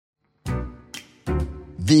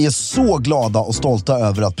Vi är så glada och stolta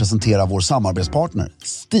över att presentera vår samarbetspartner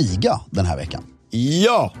Stiga den här veckan.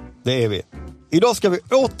 Ja, det är vi. Idag ska vi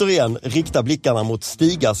återigen rikta blickarna mot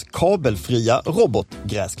Stigas kabelfria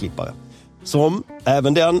robotgräsklippare. Som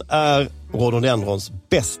även den är rhododendrons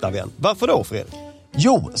bästa vän. Varför då, Fredrik?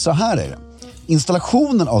 Jo, så här är det.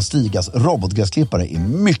 Installationen av Stigas robotgräsklippare är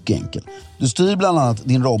mycket enkel. Du styr bland annat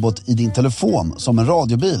din robot i din telefon som en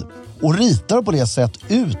radiobil och ritar på det sätt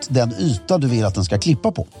ut den yta du vill att den ska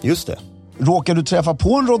klippa på. Just det. Råkar du träffa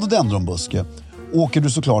på en rhododendronbuske åker du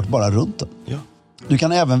såklart bara runt den. Ja. Du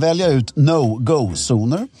kan även välja ut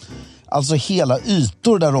no-go-zoner, alltså hela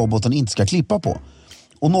ytor där roboten inte ska klippa på.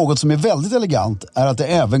 Och något som är väldigt elegant är att det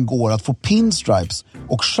även går att få pinstripes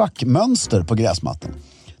och schackmönster på gräsmattan.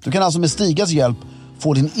 Du kan alltså med Stigas hjälp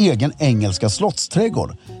få din egen engelska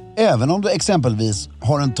slottsträdgård, även om du exempelvis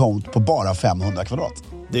har en tomt på bara 500 kvadrat.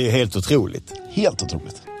 Det är helt otroligt. Helt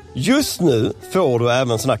otroligt. Just nu får du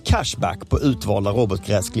även såna cashback på utvalda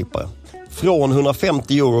robotgräsklippare. Från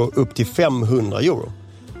 150 euro upp till 500 euro.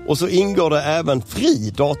 Och så ingår det även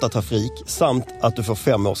fri datatrafik samt att du får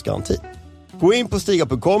 5 års garanti. Gå in på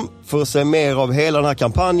stiga.com för att se mer av hela den här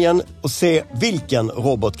kampanjen och se vilken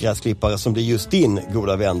robotgräsklippare som blir just din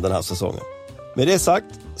goda vän den här säsongen. Med det sagt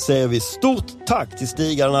säger vi stort tack till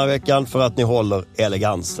Stiga den här veckan för att ni håller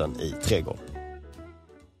elegansen i trädgården.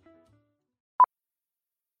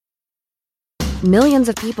 Millions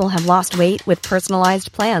of people have lost weight with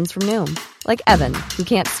personalized plans from Noom. Like Evan, who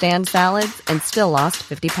can't stand salads and still lost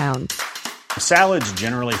 50 pounds. Salads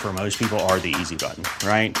generally for most people are the easy button,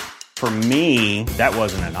 right? For me, that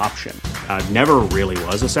wasn't an option. I never really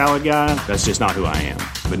was a salad guy. That's just not who I am.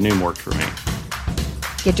 But Noom worked for me.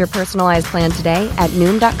 Get your personalized plan today at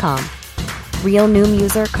Noom.com. Real Noom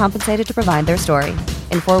user compensated to provide their story.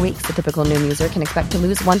 In 4 weeks, the typical Noom user can expect to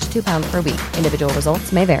lose 1 to 2 pounds per week. Individual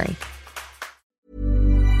results may vary.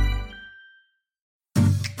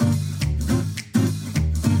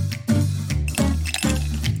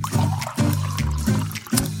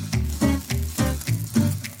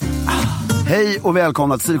 Hej och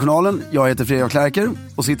välkomna till Stiljournalen. Jag heter Fredrik Klerker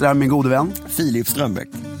och sitter här med min gode vän Filip Strömbäck.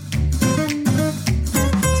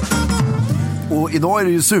 Och idag är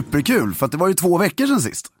det ju superkul för att det var ju 2 veckor sedan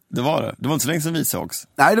sist. Det var det. Det var inte så länge sedan vi sågs.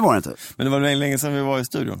 Nej, det var det inte. Men det var länge sedan vi var i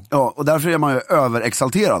studion. Ja, och därför är man ju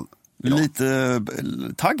överexalterad. Lite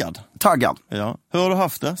taggad. Taggad. Ja. Hur har du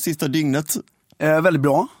haft det? Sista dygnet? Väldigt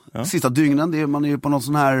bra. Ja. Sista dygnen, man är ju på någon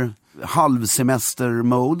sån här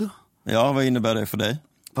halvsemester-mode. Ja, vad innebär det för dig?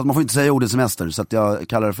 Fast man får inte säga ordet semester så att jag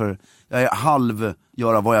kallar det för, jag är halv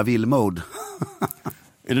göra vad jag vill mode.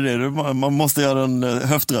 Är det man måste göra en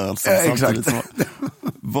höftrörelse samtidigt? Exakt.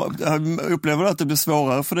 Upplever du att det blir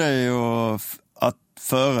svårare för dig att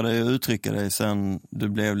föra dig och uttrycka dig sen du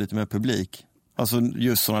blev lite mer publik? Alltså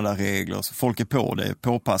just sådana där regler, så folk är på dig,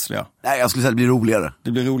 påpassliga. Nej, jag skulle säga att det blir roligare.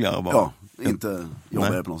 Det blir roligare bara. Ja, inte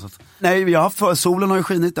jobbigare på något sätt. Nej, vi har haft solen har ju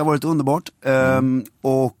skinit, det har varit underbart.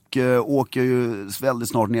 Och åker ju väldigt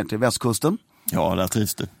snart ner till västkusten. Ja, där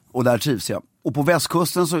trivs du. Och där trivs jag. Och på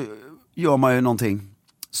västkusten så gör man ju någonting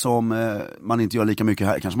som man inte gör lika mycket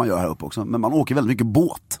här. Kanske man gör här uppe också. Men man åker väldigt mycket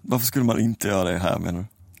båt. Varför skulle man inte göra det här, menar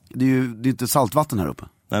du? Det är inte saltvatten här uppe.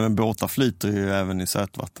 Nej, men båtar flyter ju även i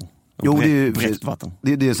sötvatten. Jo, det är ju bräckt vatten.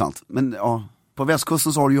 Det är sant. Men ja, på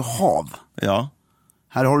västkusten så har du ju hav. Ja.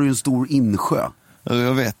 Här har du ju en stor insjö.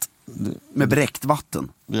 Jag vet. Med bräckt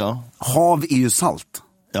vatten. Ja. Hav är ju salt.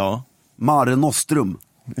 Ja. Mare Nostrum.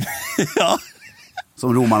 Ja.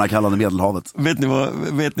 Som romarna kallade Medelhavet.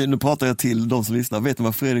 Vet ni, nu pratar jag till de som lyssnar. Vet ni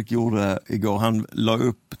vad Fredrik gjorde igår? Han la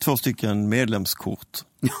upp 2 stycken medlemskort.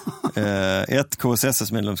 Ett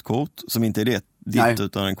KSSS medlemskort som inte är ditt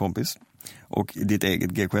utan en kompis. Och ditt eget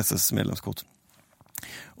GKSS medlemskort.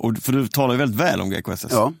 Och för du talar ju väldigt väl om GKSS.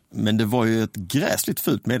 Ja. Men det var ju ett gräsligt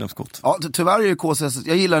fult medlemskort. Ja, tyvärr är ju KSSS,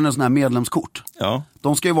 jag gillar en sån här medlemskort. Ja.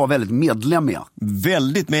 De ska ju vara väldigt medlemmiga.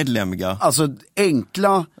 Väldigt medlemmiga. Alltså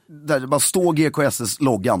enkla, där det bara står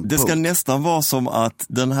GKSS-loggan. Det ska nästan vara som att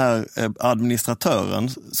den här administratören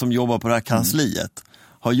som jobbar på det här kansliet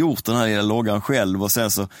har gjort den här lilla loggan själv och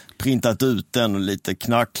sen så printat ut den och lite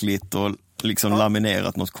knackligt och liksom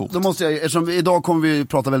laminerat något kort. Då måste jag, eftersom idag kommer vi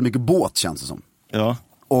prata väldigt mycket båt, känns det som. Ja.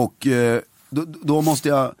 Och då måste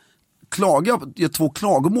jag ge 2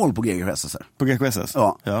 klagomål på GKSS här. På GKSS?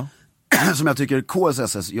 Ja. Som jag tycker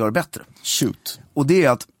KSSS gör bättre. Shoot. Och det är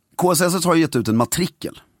att KSSS har gett ut en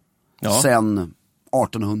matrikel sen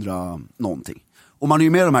 1800 någonting. Och man är ju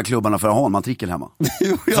med i de här klubbarna för att ha en matrikel hemma.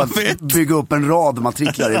 Jo, jag vet. Bygga upp en rad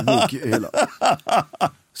matriklar i bokhyllan.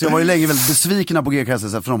 Så jag var ju länge väldigt besviken på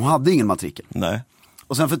GKSS för de hade ingen matrikel. Nej.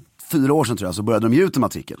 Och sen för 4 år sedan tror jag så började de ge ut en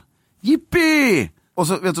matrikel. Jippi! Och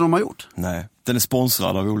så vet du vad de har gjort? Nej, den är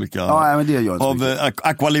sponsrad av olika... Ja, men det gör det av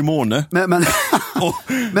Aqualimone.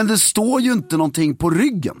 Men det står ju inte någonting på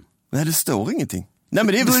ryggen. Nej, det står ingenting. Nej,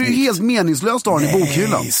 men det är Då är det ju helt meningslöst att ha den i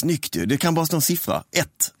bokhyllan. Nej, snyggt ju. Det kan bara stå en siffra. 1. Nej,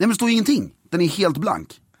 men det står ingenting. Den är helt blank.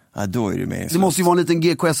 Ja, då är det meningslöst. Det måste ju vara en liten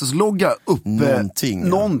GKSS-logga uppe.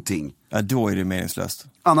 Någonting. Ja, då är det meningslöst.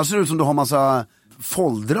 Annars ser det ut som du har massa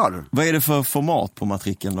foldrar. Vad är det för format på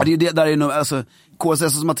matrikeln då? Ja, det är det, där är nog, alltså,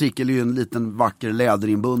 KSS matrikel är ju en liten vacker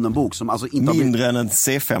läderinbunden bok som alltså inte mindre än en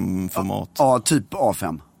C5-format. Ja, typ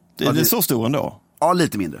A5. Det är så stor ändå? Ja,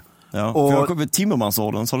 lite mindre. Ja, och... jag kommer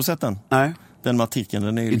Timmermansorden, har du sett den? Nej. Den matrikeln,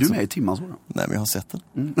 den är du med i Timmermansorden? Nej, men jag har sett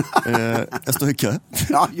den. Jag står i kö.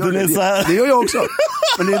 Ja, det gör jag också.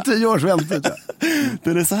 Men det är 10 års väntetid.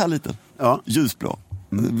 Den är så här liten. Ja. Ljusblå.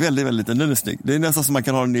 Väldigt, väldigt liten. Den är snygg. Det är nästan som man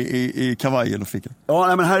kan ha den i kavajen och fickan. Ja,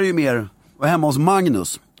 nej, men här är ju mer... Och hemma hos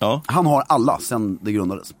Magnus. Ja. Han har alla sen det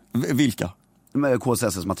grundades. Vilka? Med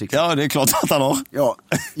KSS-matrikel. Ja, det är klart att han har. Ja,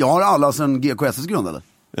 jag har alla sen GKSS grundade.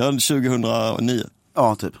 Ja, 2009.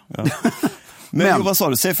 Ja, typ. Ja. Men vad sa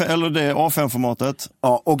du? C5, eller det är A5-formatet?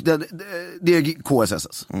 Ja, och det är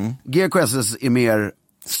KSS. GKSS är mer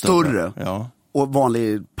större. Ja. Och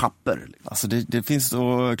vanlig papper. Alltså det finns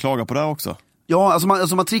att klaga på där också. Ja,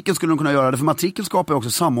 alltså matrikeln skulle de kunna göra det. För matrikeln skapar ju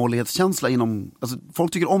också samhållighetskänsla inom... Alltså,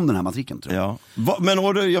 folk tycker om den här matrikeln, tror jag. Ja. Men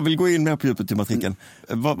jag vill gå in mer på djupet i matrikeln.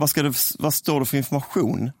 Vad står det för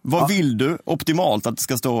information? Vad vill du optimalt att det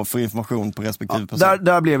ska stå för information på respektive person?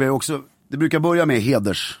 Där blev jag också... Det brukar börja med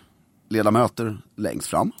hedersledamöter längst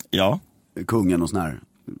fram. Ja. Kungen och sån här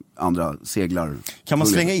andra seglar. Kan man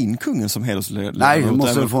slänga in kungen som hedersledamot? Nej, du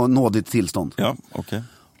måste få nådigt tillstånd. Ja, okej.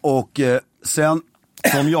 Och sen...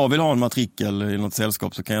 Så om jag vill ha en matrikel i något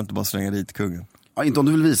sällskap så kan jag inte bara slänga dit kungen? Ja, inte om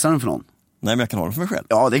du vill visa den för någon. Nej, men jag kan ha den för mig själv.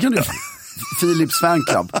 Ja, det kan du göra. Philips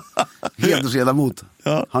fanclub. Hedersledamot.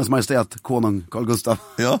 Ja. Hans majestät, konung Carl Gustaf.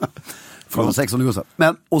 Ja. Från 16 Gustaf.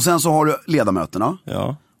 Och sen så har du ledamöterna.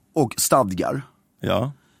 Ja. Och stadgar.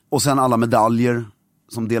 Ja. Och sen alla medaljer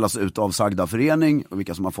som delas ut av sagda förening och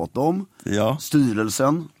vilka som har fått dem. Ja.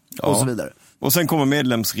 Styrelsen och så vidare. Och sen kommer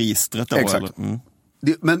medlemsregistret då? Exakt. Eller?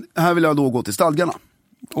 Men här vill jag då gå till stadgarna.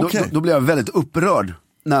 Okay. Då blir jag väldigt upprörd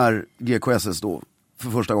när GKSS då för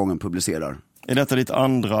första gången publicerar. Är detta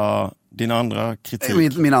din andra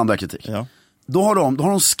kritik? Min andra kritik. Ja. Då har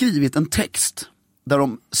de skrivit en text där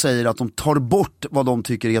de säger att de tar bort vad de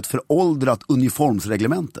tycker är ett föråldrat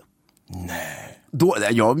uniformsreglemente. Nej. Då,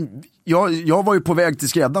 jag var ju på väg till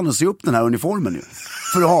skräddaren och se upp den här uniformen nu.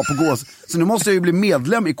 För att ha på gås. Så nu måste jag ju bli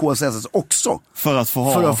medlem i KSS också. För att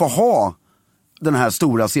få ha den här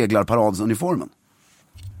stora seglarparadsuniformen.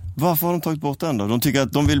 Varför har de tagit bort den då? De tycker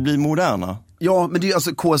att de vill bli moderna. Ja, men det är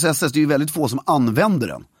alltså KSS, det är ju väldigt få som använder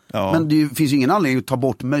den. Ja. Men det finns ju ingen anledning att ta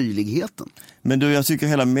bort möjligheten. Men du, jag tycker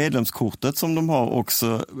hela medlemskortet som de har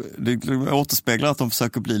också, det återspeglar att de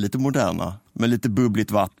försöker bli lite moderna. Med lite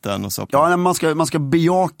bubbligt vatten och så. Ja, man ska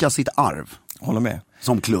bejaka sitt arv. Håller med.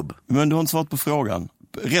 Som klubb. Men du har inte svarat på frågan.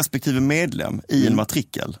 Respektive medlem i en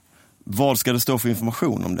matrikel. Vad ska det stå för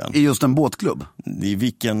information om den? I just en båtklubb? I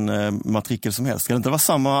vilken matrikel som helst. Ska det inte vara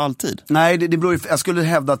samma alltid? Nej, det beror ju, jag skulle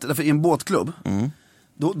hävda att i en båtklubb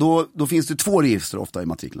då finns det 2 register ofta i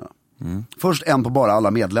matriklarna. Först en på bara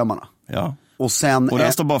alla medlemmarna. Ja. Och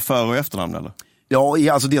där står bara för- och efternamn eller?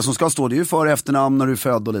 Ja, alltså det som ska stå det är ju för- och efternamn när du är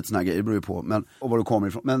född och lite såna här grejer, det beror ju på. Och var du kommer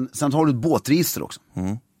ifrån. Men sen har du ett båtregister också.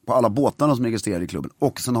 På alla båtarna som är registrerade i klubben.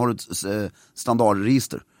 Och sen har du ett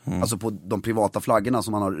standardregister. Alltså på de privata flaggorna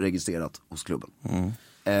som man har registrerat hos klubben.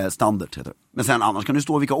 Standard heter det. Men sen annars kan det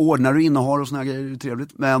stå vilka ordnar du innehar och såna här grejer, det är trevligt.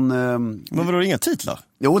 Men vadå, inga titlar?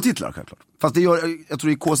 Jo, titlar självklart. Fast jag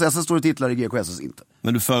tror i KSS står det titlar, i GKSS inte.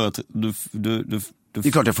 Men det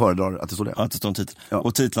är klart jag föredrar att det står det. Att det står en titel. Ja.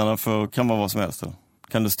 Och titlarna kan vara vad som helst då?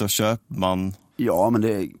 Kan det stå köpman? Ja, men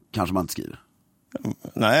det kanske man inte skriver.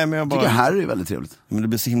 Nej, men jag bara... tycker här är väldigt trevligt. Men det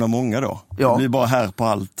blir så himla många då. Ja. Det blir bara här på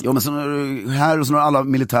allt. Ja, men sen är det här och så har alla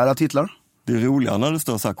militära titlar. Det är roligare när det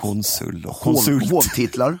står så här konsul och konsult.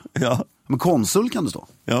 Hovtitlar. Ja. Men konsul kan det stå.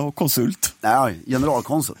 Ja, och konsult. Nej,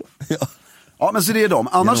 generalkonsul. Ja. Ja, men så det är de.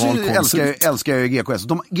 Annars älskar jag GKS.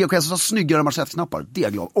 GKS har snyggare manschettknappar, det är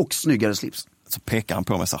jag glad. Och snyggare slips. Så pekar han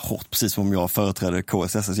på mig så hårt, precis som om jag företräder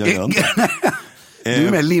KSS. Jag gör inte. Du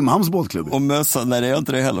är med i Limhamns båtklubb. Och mössa, nej det är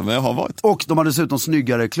inte det heller, men jag har varit. Och de har dessutom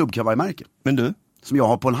snyggare klubbkavajmärke. Men du? Som jag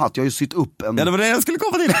har på en hatt, jag har ju sytt upp en... Ja, det var det jag skulle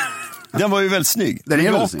komma till. Den var ju väldigt snygg.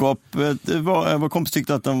 Jakob, vår kompis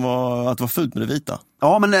tyckte att det var fult med det vita.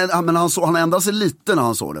 Ja, men han ändrade sig lite när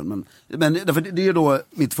han såg den. Men det är då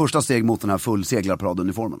mitt första steg mot den här full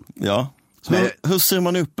seglarparaduniformen. Ja. Hur ser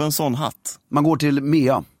man upp en sån hatt? Man går till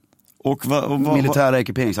MEA. Och Militära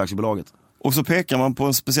ekiperingsaktiebolaget. Och så pekar man på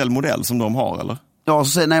en speciell modell som de har, eller? Ja,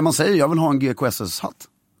 så säger, man säger jag vill ha en GKSS-hatt.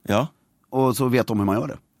 Ja. Och så vet de hur man gör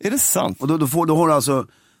det. Är det sant? Och då har du alltså,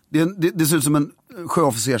 det ser ut som en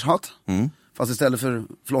sjöofficershatt. Fast istället för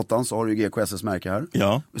flottan så har du GKSS-märke här.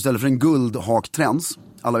 Ja. Istället för en guldhakträns,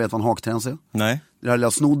 alla vet vad en hakträns är. Nej. Det här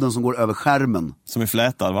lilla snodden som går över skärmen. Som är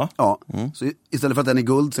flätad, va? Ja, så istället för att den är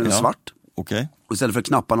guld så är den svart. Okej. Och istället för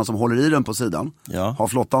knapparna som håller i den på sidan, har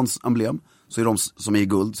flottans emblem, så är de som är i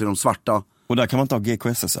guld, så är de svarta. Och där kan man inte ha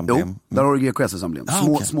GKSS-emblem? Jo, där har du GKSS-emblem.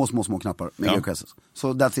 Små knappar med Ja. GKSS.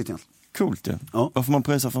 Så that's it egentligen. Coolt ju. Ja. Vad får man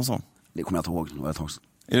pröjsa för en sån? Det kommer jag inte ihåg, det var ett tag sedan.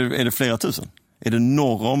 Är det flera tusen? Är det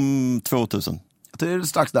norr om 2000? Det är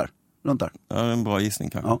strax där, runt där. Ja, det är en bra gissning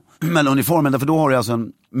kanske. Ja. Men uniformen, för då har du alltså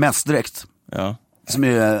en mässdräkt Ja. som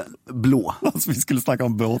är blå. Alltså, vi skulle snacka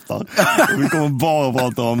om båtar. Och vi kommer bara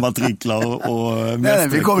prata om matriklar och Nej,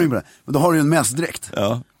 vi kommer in på det. Men då har du en mässdräkt.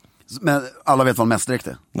 Ja. Men alla vet vad en mässdräkt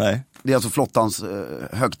är. Nej. Det är alltså flottans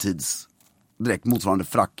högtidsdräkt, motsvarande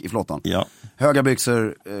frack i flottan. Ja. Höga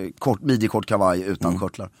byxor, midjekort kavaj utan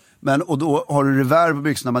körtlar. Men, och då har du revär på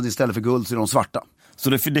byxorna, men istället för guld så är de svarta. Så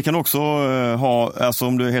det kan också ha, alltså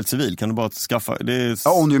om du är helt civil kan du bara skaffa det.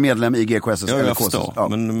 Ja, om du är medlem i GKSS Ja, eller jag KSS. förstår. Ja.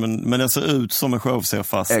 Men det ser ut som en sjöofficer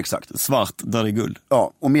fast Exakt. svart där det är guld.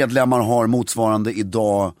 Ja, och medlemmar har motsvarande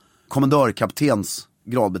idag kommendörkaptens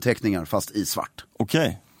gradbeteckningar fast i svart.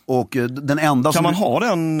 Okej. Och den enda Kan man ha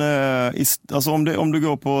den, alltså om du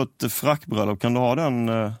går på ett frackbröllop, kan du ha den?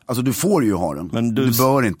 Alltså du får ju ha den, Men du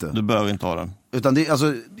bör inte. Du bör inte ha den. Utan det,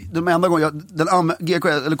 alltså, de enda gången,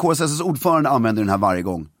 KSS ordförande använder den här varje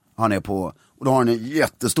gång han är på, och då har han en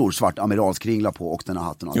jättestor svart amiralskringla på och den här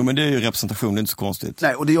hatten. Jo, men det är ju representation, det är inte så konstigt.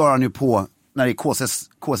 Nej, och det gör han ju på när det är KSS.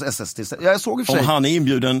 Jag såg i och för sig. Om han är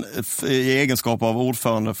inbjuden i egenskap av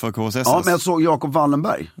ordförande för KSS. Ja, men jag såg Jakob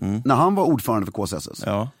Wallenberg. När han var ordförande för KSS.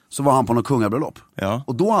 Ja. Så var han på något kungabröllop. Ja.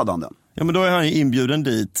 Och då hade han den. Ja, men då är han inbjuden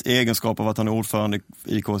dit i egenskap av att han är ordförande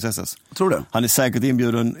i KSS. Tror du? Han är säkert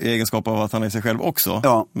inbjuden i egenskap av att han är sig själv också.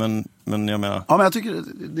 Ja. Men jag menar. Ja, men jag tycker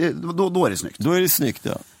då är det snyggt. Då är det snyggt,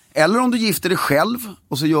 ja. Eller om du gifter dig själv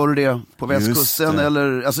och så gör du det på västkusten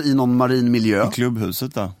eller alltså i någon marin miljö. I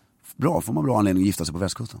klubbhuset där. Bra, får man bra anledning att gifta sig på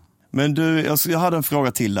västkusten. Men du, jag hade en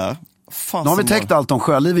fråga till där. Fan, nu har vi täckt allt om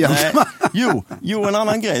sjöliv egentligen. Jo, en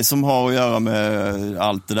annan grej som har att göra med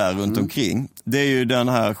allt det där runt omkring. Det är ju den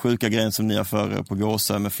här sjuka grejen som ni har för er på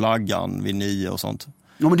Gåsö med flaggan vid 9 och sånt.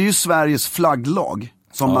 Ja, men det är ju Sveriges flagglag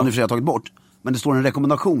som man i och för sig har tagit bort. Men det står en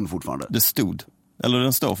rekommendation fortfarande. Det stod. Eller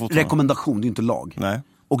den står fortfarande. Rekommendation, det är inte lag. Nej.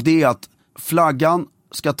 Och det är att flaggan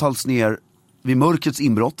ska tas ner vid mörkrets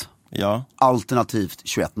inbrott. Ja. Alternativt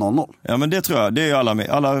 21.00. Ja, men det tror jag. Det är ju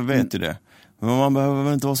alla vet ju det. Men man behöver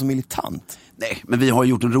väl inte vara så militant. Nej, men vi har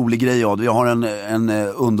gjort en rolig grej av det. Jag har en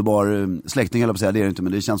underbar släkting, eller på att säga, det är det inte,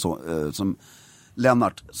 men det känns så. Som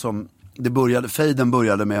Lennart, som fejden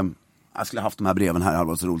började med, jag skulle ha haft de här breven här, det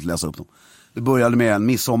var så roligt att läsa upp dem. Det började med en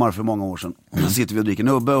midsommar för många år sedan. Då sitter vi och dricker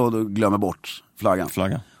nubbe och då glömmer bort flaggan.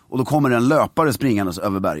 Och då kommer en löpare springandes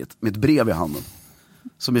över berget med ett brev i handen.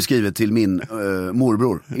 Som är skrivet till min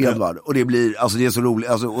morbror, Edvard. Och det blir, alltså det är så roligt,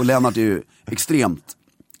 alltså, och Lennart är ju extremt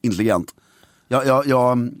intelligent.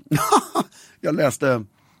 Jag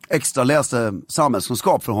läste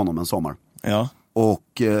samhällskunskap för honom en sommar. Ja.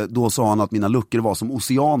 Och då sa han att mina luckor var som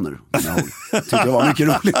oceaner. Tyckte jag var mycket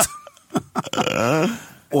roligt.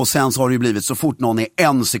 Och sen så har det ju blivit, så fort någon är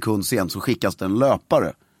 1 sekund sen så skickas det en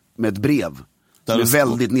löpare med ett brev. Det är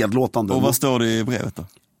väldigt nedlåtande. Och vad står det i brevet då?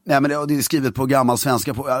 Nej, men det är skrivet på gammal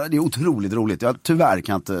svenska. Det är otroligt roligt. Jag tyvärr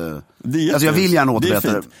kan inte. Alltså jag vill gärna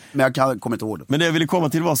återberätta det, men jag kommer inte ihåg det. Men det jag ville komma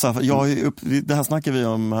till var så här, det här snackade vi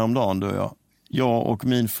om häromdagen, du och jag. Jag och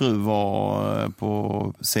min fru var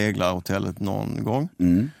på seglarhotellet någon gång.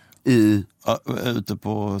 Ute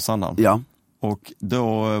på Sandhamn. Ja. Och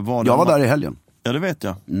då var det jag var där i helgen. Ja, det vet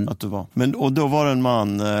jag att du var. Och då var det en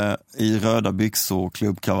man i röda byxor,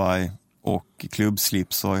 klubbkavaj och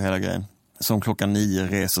klubbslips och hela grejen. Som 9:00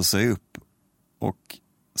 reser sig upp och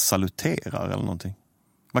saluterar eller någonting.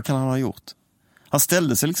 Vad kan han ha gjort? Han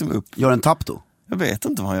ställde sig liksom upp. Gör en tapto? Jag vet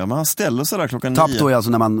inte vad han gör, men han ställer sig där 9:00. Tapto är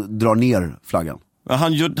alltså när man drar ner flaggan.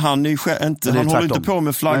 Han håller inte på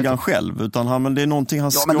med flaggan själv, utan men det är någonting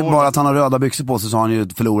han skålar. Men bara att han har röda byxor på sig så har han ju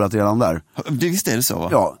förlorat redan där. Visst är det så, va?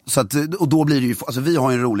 Ja, så att, och då blir det ju, alltså vi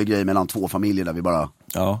har ju en rolig grej mellan 2 familjer där vi bara,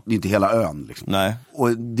 det är inte hela ön liksom. Nej.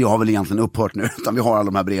 Och det har väl egentligen upphört nu, utan vi har alla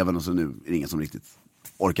de här breven och så nu är det ingen som riktigt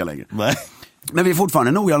orkar längre. Nej. Men vi är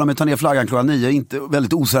fortfarande noggranna med att ta ner flaggan 9:00, inte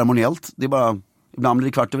väldigt oceremoniellt. Det är bara, ibland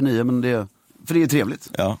blir det 9:15, men för det är trevligt.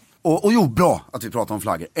 Ja. Och jo, bra att vi pratar om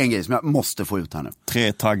flaggor. En grej som jag måste få ut här nu.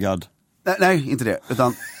 3-taggad. Nej, inte det.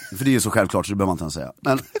 Utan, för det är ju så självklart så det behöver man inte ens säga.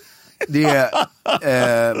 Men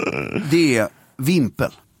det är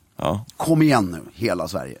vimpel. Ja. Kom igen nu, hela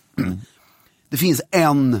Sverige. Det finns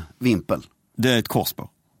en vimpel. Det är ett kors på.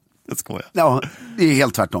 Det skojar. Ja, det är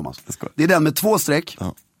helt tvärtom alltså. Det är den med 2 streck,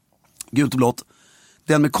 gult och blått.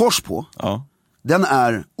 Den med kors på, den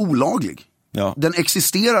är olaglig. Ja. Den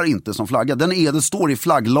existerar inte som flagga. Det står i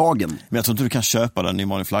flagglagen. Men jag tror inte du kan köpa den i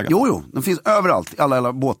vanlig flagga. Jo, den finns överallt, i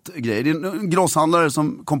alla båtgrejer. Det är en grosshandlare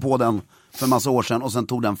som kom på den för en massa år sedan och sen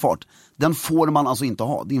tog den fart. Den får man alltså inte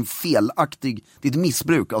ha. Det är en felaktig, det är ett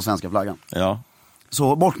missbruk av svenska flaggan. Ja.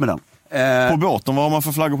 Så bort med den. På båten, vad har man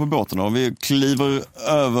för flaggor på båten då? Om vi kliver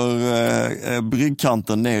över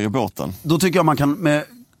bryggkanten ner i båten. Då tycker jag man kan med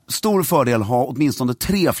stor fördel ha åtminstone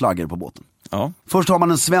 3 flaggor på båten. Ja. Först har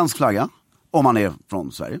man en svensk flagga, om man är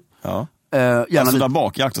från Sverige. Ja. Gärna alltså där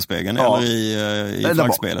bak i akterspegeln eller i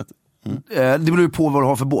flaggspelet? Det beror ju på vad du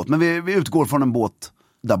har för båt, men vi utgår från en båt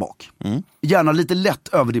där bak. Gärna lite lätt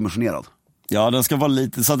överdimensionerad. Ja, den ska vara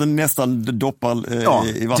lite så att den nästan doppar i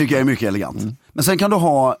vatten. Tycker jag är mycket elegant. Men sen kan du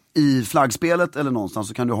ha i flaggspelet eller någonstans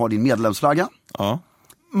så kan du ha din medlemsflagga. Ja.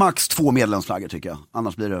 Max 2 medlemsflaggor tycker jag,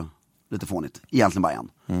 annars blir det lite fånigt. Egentligen bara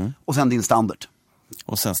en. Och sen din standard.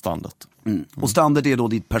 Och sen standard. Och standard är då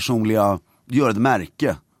ditt personliga, du gör ett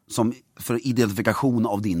märke som för identifikation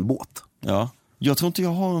av din båt. Ja. Jag tror inte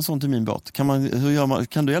jag har en sån till min båt. Hur gör man?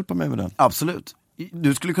 Kan du hjälpa mig med den? Absolut.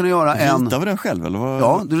 Du skulle kunna göra Ritar vi den själv eller vad?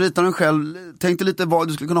 Ja, du ritar den själv. Tänk dig lite vad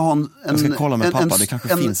du skulle kunna ha en... Jag ska kolla med pappa, det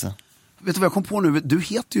kanske finns en. Vet du vad jag kom på nu? Du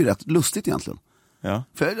heter ju rätt lustigt egentligen. Ja.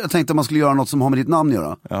 För jag tänkte att man skulle göra något som har med ditt namn att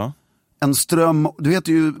göra. Ja. En ström, du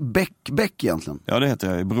heter ju Bäck egentligen. Ja, det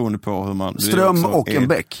heter jag, beroende på hur man... Ström och en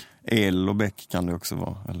bäck. El och bäck kan det också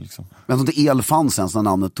vara. Eller liksom. Men jag tror inte el fanns ens när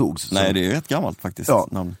namnet togs. Så. Nej, det är ju rätt gammalt faktiskt,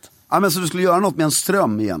 namnet. Ja, men så du skulle göra något med en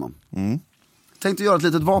ström igenom. Tänkte göra ett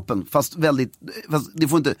litet vapen, fast det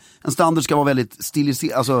får inte, en standard ska vara väldigt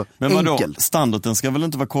stiliserad, alltså men vadå, enkel. Standarden ska väl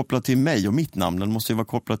inte vara kopplad till mig och mitt namn, den måste ju vara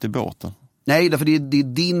kopplad till båten. Nej, därför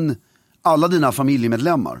det är alla dina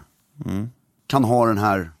familjemedlemmar kan ha den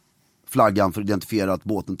här flaggan för att identifiera att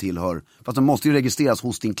båten tillhör, fast den måste ju registreras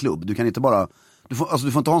hos din klubb. Du kan inte bara, du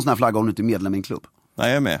får inte ha en sån här flagga om du inte är medlem i en klubb. Nej,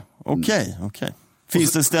 jag är med. Okej.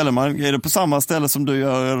 Finns det ställen, är det på samma ställe som du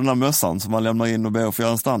gör den här mössan som man lämnar in och ber att få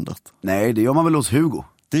göra en standard? Nej, det gör man väl hos Hugo.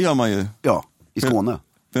 Det gör man ju. Ja, i Skåne.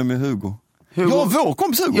 Vem är Hugo? Hugo? Ja, vår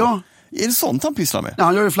kompis Hugo. Ja. Är det sånt han pysslar med? Ja,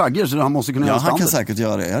 han gör ju flaggor så han måste kunna göra standard. Ja, han kan säkert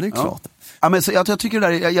göra det. Ja, det är klart. Ja, men så, jag tycker det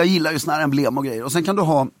där, jag gillar ju såna här emblem och grejer. Och sen kan du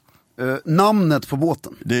ha namnet på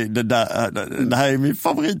båten. Det här är min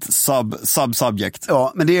favorit subject.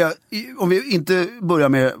 Ja, men det är, om vi inte börjar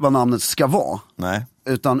med vad namnet ska vara. Nej.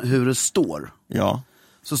 Utan hur det står. Ja.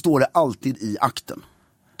 Så står det alltid i akten,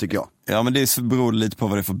 tycker jag. Ja, men det beror lite på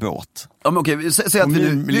vad det är för båt. Ja, men okej, säg att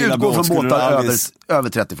vi utgår från båtar över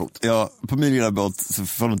 30 fot. Ja, på min lilla båt så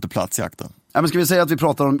får du inte plats i akten. Ja, men ska vi säga att vi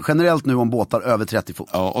pratar generellt nu om båtar över 30 fot.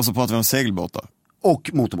 Ja, och så pratar vi om segelbåtar. Och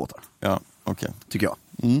motorbåtar. Ja, okej. Tycker jag.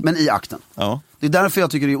 Men i akten. Ja. Det är därför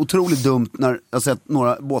jag tycker det är otroligt dumt när jag har sett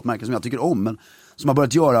några båtmärken som jag tycker om, men som har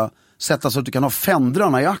börjat sätta så att du kan ha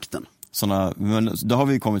fändrarna i akten. Men då har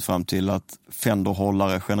vi kommit fram till att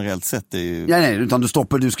fänderhållare generellt sett är ju... Nej, utan du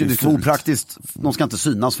stoppar, det ska vara opraktiskt, de ska inte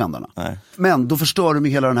synas fändarna. Nej. Men då förstör de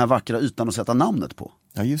ju hela den här vackra ytan att sätta namnet på.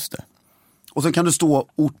 Ja, just det. Och sen kan det stå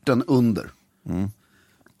orten under.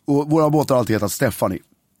 Och våra båtar har alltid hetat Stephanie.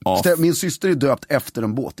 Min syster är döpt efter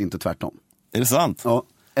en båt, inte tvärtom. Är det sant? Ja.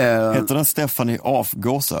 Heter den Stephanie af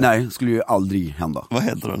Gåsö? Nej, skulle ju aldrig hända. Vad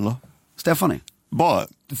heter den då? Stephanie. Bara?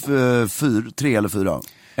 3 eller 4.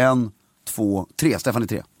 1, 2, 3. Stephanie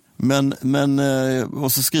 3. Men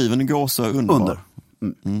och så skriver ni Gåsö under.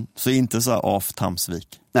 Så inte så här af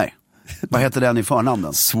Tamsvik. Nej. Vad heter den i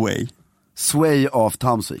förnamnen? Sway af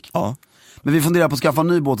Tamsvik. Ja. Men vi funderar på att skaffa en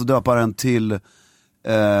ny båt och döpa den till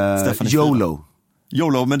YOLO.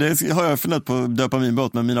 YOLO, men det har jag funderat på att döpa min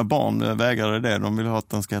båt, men mina barn vägrade det. De vill ha att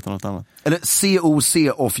den ska heta något annat. Eller COC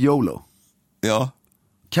of YOLO. Ja.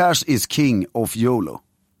 Cash is king of YOLO.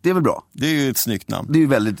 Det är väl bra? Det är ju ett snyggt namn. Det är ju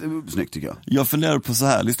väldigt snyggt tycker jag. Jag funderar på så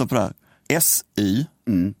här, lyssna på det här. SY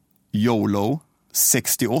YOLO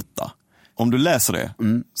 68. Om du läser det,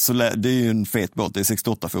 så det är ju en fet båt, det är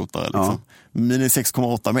 68-fotare liksom. Ja. Men det är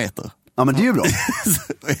 6,8 meter. Ja, men det är ju bra.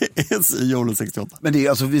 SY YOLO 68. Men det är,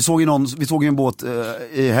 alltså, vi såg ju en båt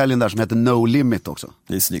i helgen där som heter No Limit också.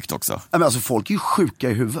 Det är snyggt också. Ja, men alltså folk är ju sjuka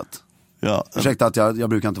i huvudet. Ja. Ursäkta att jag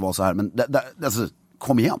brukar inte vara så här, men alltså,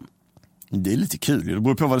 kom igen. Det är lite kul, det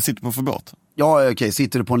beror på vad det sitter på för båt. Ja, okej,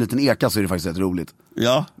 sitter du på en liten eka så är det faktiskt rätt roligt.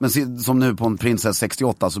 Ja. Men som nu på en Princess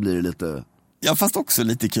 68 så blir det lite... Ja, fast också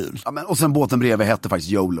lite kul. Ja, men, och sen båten bredvid hette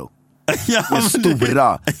faktiskt YOLO. Med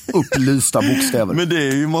stora, upplysta bokstäver. Men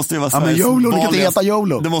det måste ju vara Sveriges YOLO, det kan inte heta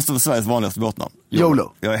YOLO. Det måste vara Sveriges vanligaste båtnamn.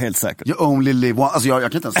 YOLO. Jag är helt säker. You only live one. Alltså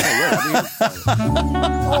jag kan inte ens säga det.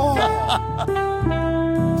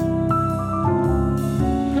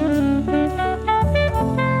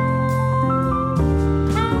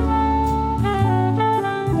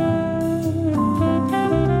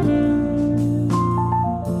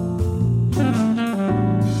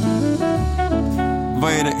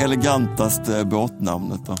 Vad är det elegantaste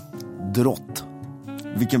båtnamnet då? Drott.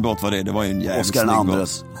 Vilken båt var det? Det var ju en jävligt Oscar snygg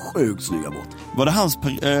Andres sjukt snygga båt. Var det hans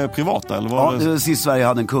privata? Eller var det sist Sverige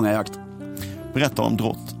hade en kungajakt. Berätta om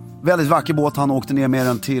Drott. Väldigt vacker båt, han åkte ner med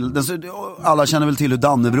den till... alla känner väl till hur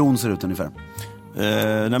Dannebron ser ut ungefär.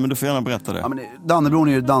 Nej men du får gärna berätta det. Ja, men Dannebron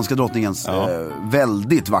är ju danska drottningens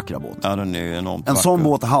väldigt vackra båt. Ja, den är enormt en vacker. sån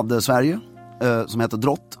båt hade Sverige, som heter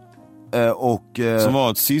Drott. Som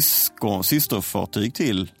var ett systerfartyg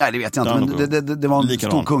till. Nej det vet jag inte, men det var en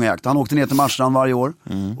stor kungajakt. Han åkte ner till Marstrand varje år.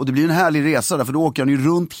 Och det blir en härlig resa där, för då åker han ju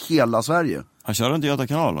runt hela Sverige. Han körde inte Göta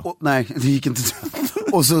kanal då? Nej, det gick inte.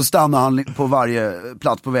 Och så stannar han på varje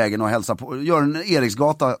plats på vägen och hälsar på. Gör en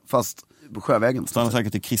Eriksgata fast på sjövägen. Stannar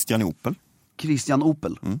säkert till Kristianopel.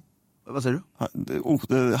 Kristianopel? Vad säger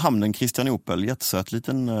du? Hamnen Kristianopel, jättesöt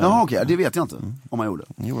liten... Ja okej, det vet jag inte om han gjorde.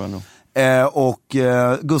 Gjorde han nog.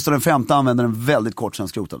 Gustav V använde den väldigt kort, sen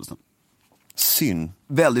skrotades den. Synd.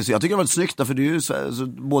 Väldigt synd. Jag tycker det var väldigt snyggt, för det är ju så,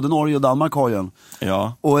 både Norge och Danmark har ju en.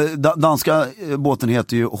 Ja. Och danska båten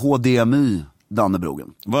heter ju HDMY Dannebrogen.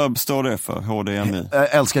 Vad står det för, HDMY?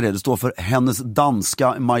 Jag älskar det, det står för Hennes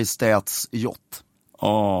danska majestäts yacht.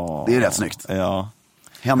 Det är rätt snyggt. Ja.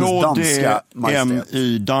 Hennes danska majestät.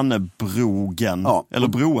 HDMY Dannebrogen. Ja. Eller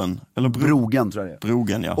broen. Eller Brogen tror jag det är.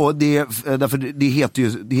 Brogen, ja. Och därför det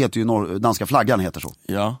heter ju danska flaggan heter så.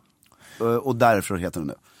 Ja. Och därför heter den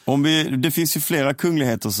det. Det finns ju flera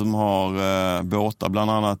kungligheter som har båtar,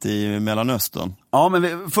 bland annat i Mellanöstern. Ja,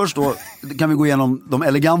 men först då kan vi gå igenom de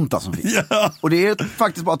eleganta som finns. Ja. Och det är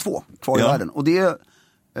faktiskt bara 2 kvar i världen. Och det är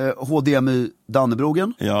HDMY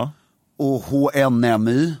Dannebrogen och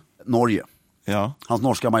HNMY Norge. Ja. Hans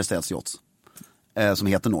norska majestäts yacht, som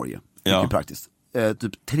heter Norge. Ja. Mycket praktiskt.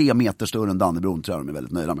 Typ 3 meter större än Dannebron, tror jag de är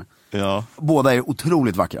väldigt nöjda med. Ja. Båda är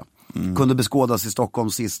otroligt vackra. Kunde beskådas i Stockholm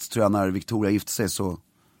sist, tror jag, när Victoria gifte sig, så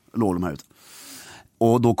låg de här ute.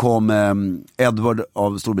 Och då kom Edward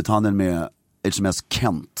av Storbritannien med HMS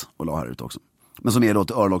Kent och la här ute också. Men som är då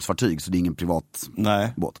ett örlogsfartyg, så det är ingen privat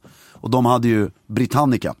båt. Och de hade ju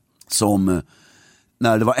Britannica som,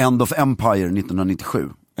 när det var End of Empire 1997.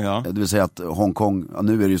 Ja. Det vill säga att Hongkong,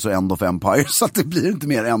 nu är det ju så End of Empire så att det blir inte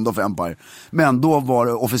mer End of Empire. Men då var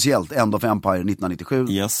det officiellt End of Empire 1997.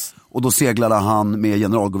 Yes. Och då seglade han med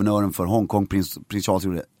generalguvernören för Hongkong, prins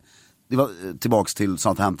Charles. Det var tillbaks till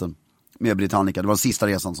Southampton med Britannica. Det var sista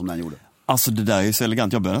resan som den gjorde. Alltså det där är ju så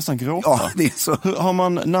elegant, jag börjar nästan gråta. Ja, det är så.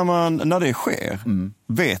 När det sker,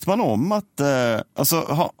 vet man om att,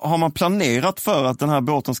 har man planerat för att den här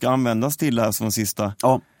båten ska användas till det här som en sista?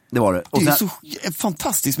 Ja, det var det. Och det är så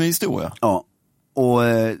fantastiskt med historia. Ja, och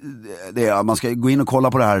man ska gå in och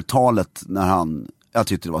kolla på det här talet när jag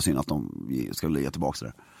tyckte det var synd att de skulle ge tillbaka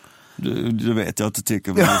det. Du vet jag inte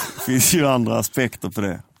tycker, men det finns ju andra aspekter på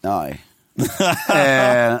det. Nej.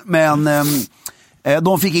 Men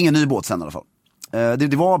de fick ingen ny båt sen i alla fall.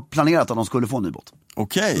 Det var planerat att de skulle få en ny båt.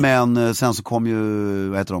 Okej. Men sen så kom ju,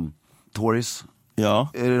 vad heter de? Tories. Ja.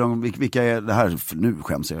 Vilka är det här? Nu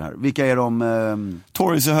skäms jag det här. Vilka är de?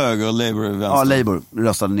 Tories är höger och Labour är vänster. Ja, Labour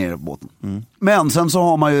röstade ner båten. Men sen så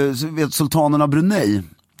har man ju, sultanen av Brunei.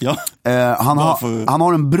 Ja. Han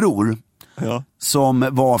har en bror Ja. som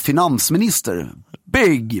var finansminister.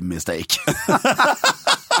 Big mistake.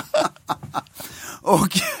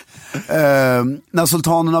 Och när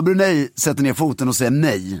sultanen av Brunei sätter ner foten och säger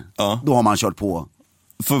nej, då har man kört på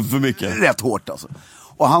för mycket. Rätt hårt alltså.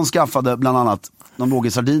 Och han skaffade bland annat, de låg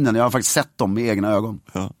i Sardinien, jag har faktiskt sett dem med egna ögon.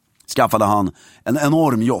 Skaffade han en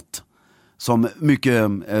enorm yacht som mycket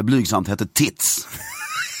blygsamt hette Tits.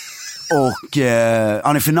 Och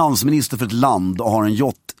han är finansminister för ett land och har en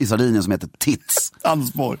yacht i Sardinien som heter Tits.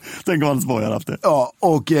 Anders Borg, tänk om Anders Borg hade haft det. Ja,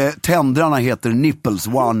 och tändrarna heter Nipples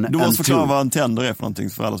 1 and 2. Du måste förklara vad en tänder är för någonting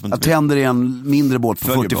för alla som inte vet. Tänder är en mindre båt på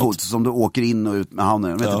 40 Följebåt. fot som du åker in och ut med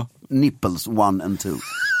hamnen. De heter Nipples 1 and 2.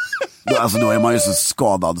 Alltså då är man ju så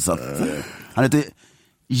skadad så att, han heter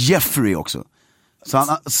Jeffrey också. Så han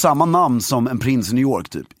har samma namn som en prins i New York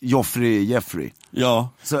typ. Jeffrey. Ja.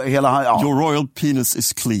 Så hela, Your royal penis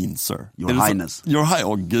is clean, sir. Your highness.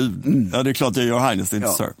 Åh gud. Ja, det är klart det är your highness, det är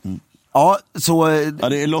inte sir. Ja, så... Ja,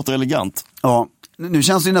 det låter elegant. Ja, nu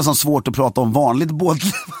känns det nästan svårt att prata om vanligt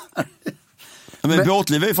båtliv. Men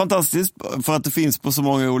båtliv är ju fantastiskt för att det finns på så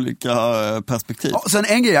många olika perspektiv. Ja, sen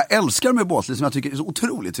en grej jag älskar med båtliv som jag tycker är så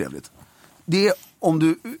otroligt trevligt. Det är om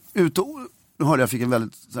du ute och... Nu hörde jag fick en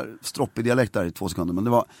väldigt så här, stroppig dialekt där i 2 sekunder. Men det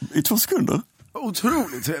var... I 2 sekunder?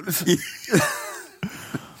 Otroligt trevligt.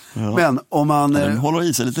 Ja. Men om man... Den håller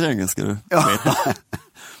i sig lite längre, ska du veta.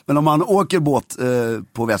 Men om man åker båt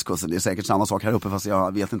på västkusten, det är säkert samma sak här uppe fast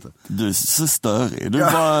jag vet inte. Du är så störig. Du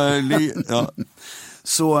bara... ja.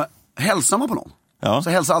 Så hälsar man på någon. Ja. Så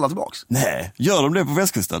hälsar alla tillbaks. Nej, gör de det på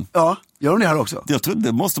västkusten? Ja, gör de det här också? Jag tror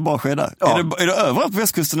det måste bara ske där. Ja. Är det överallt på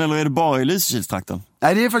västkusten eller är det bara i Lysekilstrakten?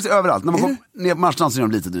 Nej, det är faktiskt överallt. När man kommer ner på Marstrand så är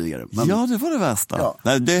de lite drygare. Men... Ja, det var det värsta. Ja.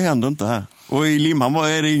 Nej, det händer inte här. Och i Limhamn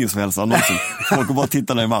är det ingen som hälsar någonsin. Folk går bara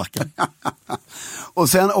titta ner i marken. Och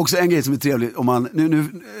sen också en grej som är trevlig. Om man,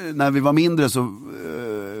 nu när vi var mindre så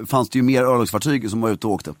fanns det ju mer örlogsfartyg som var ute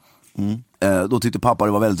och åkte. Då tyckte pappa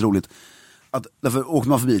det var väldigt roligt. Därför åkte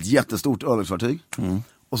man förbi ett jättestort örlogsfartyg.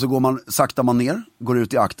 Och så saktar man ner, går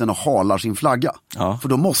ut i akten och halar sin flagga. Ja. För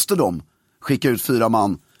då måste de skicka ut 4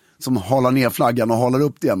 man som halar ner flaggan och halar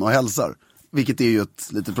upp det igen och hälsar. Vilket är ju ett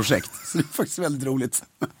litet projekt. Så det är faktiskt väldigt roligt.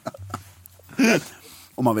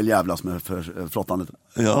 Om man vill jävlas med flottan lite.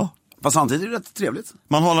 Ja. Fast samtidigt är det rätt trevligt.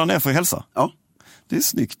 Man håller ner för att hälsa. Ja. Det är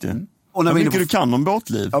snyggt det. Och när Vad vi mycket du kan om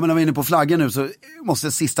båtliv. Ja, men när vi är inne på flaggen nu så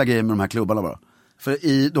måste sista grejen med de här klubbarna bara. För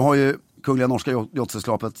du har ju Kungliga Norska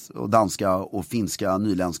Yachtsällskapet och danska och finska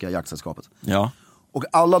nyländska jaktsällskapet. Ja. Och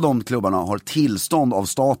alla de klubbarna har tillstånd av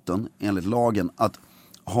staten enligt lagen att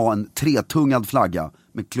ha en 3-tungad flagga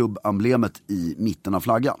med klubbemblemet i mitten av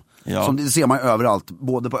flaggan. Ja. Som det ser man ju överallt,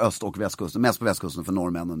 både på öst- och västkusten. Mest på västkusten för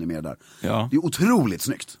norrmännen är mer där. Ja. Det är otroligt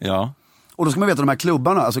snyggt. Ja. Och då ska man veta att de här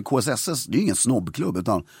klubbarna, alltså KSSS, det är ju ingen snobbklubb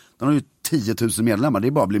utan den har ju 10 000 medlemmar, det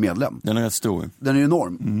är bara att bli medlem. Den är rätt stor. Den är ju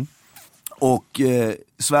enorm. Och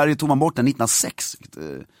Sverige tog man bort den 1906. Jag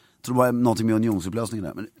tror det var någonting med unionsupplösningen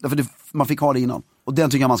där. Men därför man fick ha det innan. Och den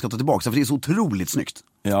tycker jag man ska ta tillbaka, för det är så otroligt snyggt.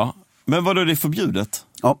 Ja, men vad är det förbjudet?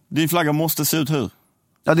 Ja. Din flagga måste se ut hur?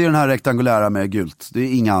 Ja, det är den här rektangulära med gult. Det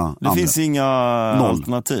är inga andra. Det finns inga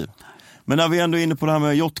alternativ. Men när vi ändå är inne på det här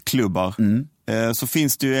med yachtklubbar så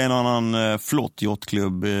finns det ju en annan flott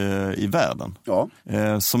yachtklubb i världen. Ja.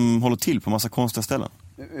 Som håller till på massa konstiga ställen.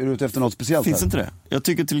 Är du ute efter något speciellt? Finns här? inte det? Jag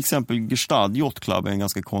tycker till exempel Gestad Yachtklubb är en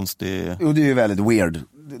ganska konstig... Jo, det är ju väldigt weird.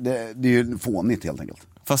 Det är ju fånigt helt enkelt.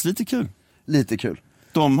 Fast lite kul. Lite kul.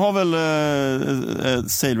 De har väl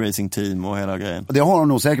sail racing team och hela grejen. Det har de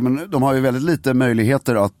nog säkert, men de har ju väldigt lite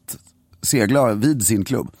möjligheter att segla vid sin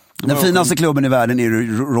klubb. Den finaste klubben i världen är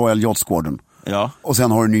Royal Yacht Squadron. Ja. Och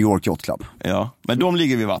sen har du New York Yacht Club. Ja, men de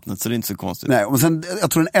ligger vid vattnet så det är inte så konstigt. Nej, och sen,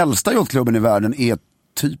 jag tror den äldsta yachtklubben i världen är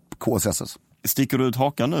typ KSSS. Sticker du ut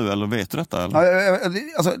hakan nu eller vet du detta?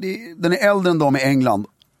 Eller? Alltså, den är äldre än de i England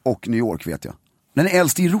och New York vet jag. Den är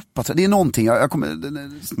äldst i Europa. Det är någonting.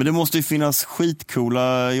 Men det måste ju finnas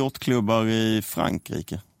skitcoola yachtklubbar i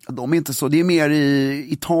Frankrike. De är inte så. Det är mer i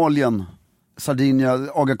Italien. Sardinia,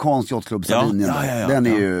 Aga Khans yachtklubb Sardinien. Ja, den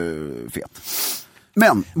är ju fet.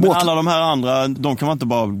 Men alla de här andra, de kan man inte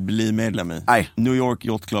bara bli medlem i. Nej. New York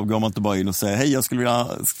Yacht Club går man inte bara in och säger hej, jag skulle vilja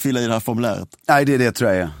fylla i det här formuläret. Nej, det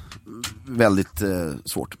tror jag är väldigt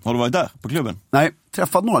svårt. Har du varit där på klubben? Nej,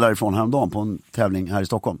 träffat några därifrån häromdagen på en tävling här i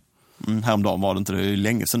Stockholm. Häromdagen var det inte, det är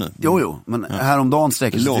länge sedan nu. Jo, men häromdagen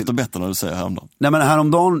sträcker sig. Det låter till... bättre när du säger häromdagen. Nej, men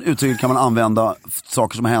häromdagen uttrycket kan man använda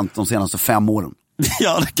saker som har hänt de senaste 5 åren.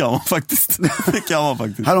 Ja, det kan man faktiskt.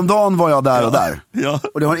 Häromdagen var jag där och där. Ja.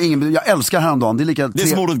 Och det har jag älskar häromdagen. Det är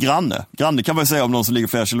som ordet granne. Granne kan man säga om någon som ligger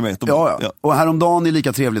flera kilometer. Ja. Och häromdagen är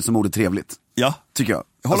lika trevligt som ordet trevligt. Ja. Tycker jag.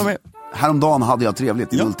 Jag håller med. Häromdagen hade jag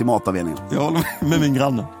trevligt i ultimata meningen. Jag håller med min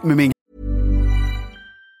granne.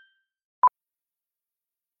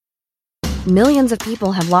 Millions of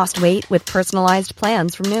people have lost weight with personalized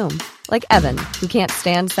plans from Noom. Like Evan, who can't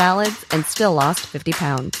stand salads and still lost 50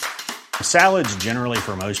 pounds. Salads generally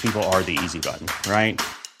for most people are the easy button, right?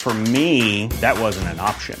 For me, that wasn't an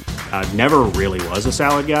option. I never really was a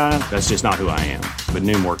salad guy. That's just not who I am. But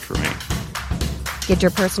Noom worked for me. Get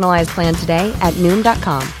your personalized plan today at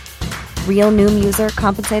Noom.com. Real Noom user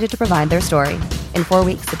compensated to provide their story. In 4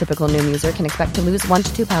 weeks, the typical Noom user can expect to lose 1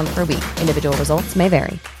 to 2 pounds per week. Individual results may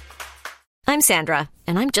vary. I'm Sandra,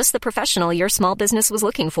 and I'm just the professional your small business was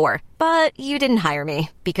looking for. But you didn't hire me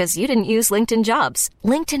because you didn't use LinkedIn Jobs.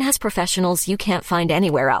 LinkedIn has professionals you can't find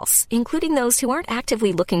anywhere else, including those who aren't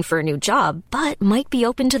actively looking for a new job, but might be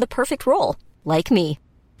open to the perfect role, like me.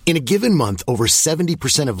 In a given month, over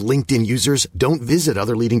 70% of LinkedIn users don't visit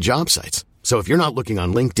other leading job sites. So if you're not looking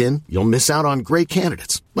on LinkedIn, you'll miss out on great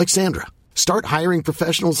candidates, like Sandra. Start hiring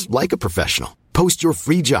professionals like a professional. Post your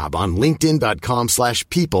free job on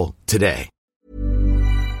linkedin.com/people today.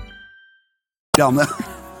 granne.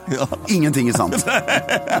 Ja. Ingenting är sant.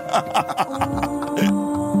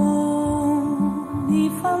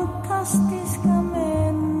 Ni fantastiska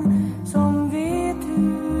män som vet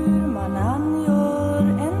hur man angör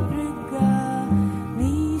en brygga.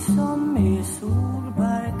 Ni som med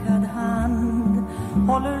solbarkad hand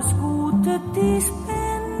håller skotet i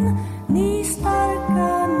spänn. Ni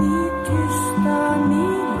starka, ni tysta, ni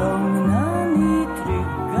lugna, ni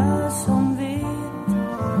trygga som vet.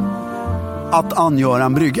 Att angöra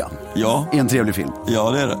en brygga Ja. är en trevlig film.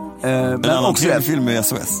 Ja, det är det. Men en annan också trevlig film är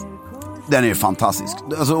SOS. Den är fantastisk.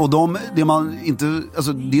 Alltså, och det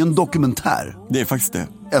är en dokumentär. Det är faktiskt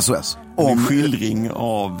det. SOS. En Om skildring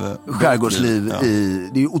av skärgårdsliv ja.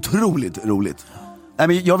 det är otroligt roligt. Nej,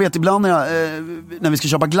 men jag vet ibland när vi ska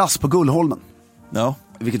köpa glass på Gullholmen. Ja.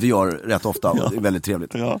 Vilket vi gör rätt ofta och det är väldigt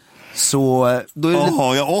trevligt. Ja. Så då är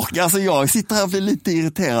det jag orkar. Alltså jag sitter här och blir lite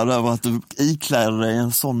irriterad över att du ikläder dig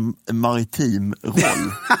en sån maritim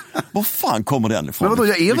roll. Var fan kommer den ifrån? Men vadå,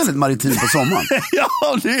 jag är väldigt maritim på sommaren.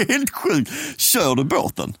 Ja, det är helt sjukt. Kör du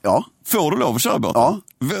båten? Ja. Får du lov att köra båten?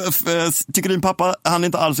 Ja. Tycker din pappa, han är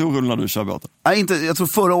inte alls orolig när du kör båten? Nej, jag tror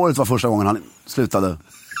förra året var första gången han slutade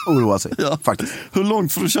oroa sig. Ja. Faktiskt. Hur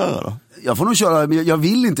långt får du köra då? Jag får nog köra, men jag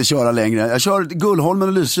vill inte köra längre. Jag kör Gullholmen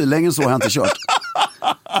och Lysekil, längre än så har jag inte kört.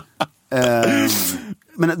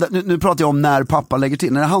 Men nu pratar jag om när pappa lägger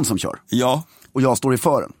till, när det är han som kör. Ja. Och jag står i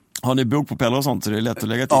fören. Har ni bokpropeller och sånt så det är lätt att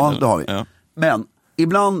lägga till? Ja, eller? det har vi. Ja. Men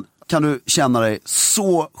ibland kan du känna dig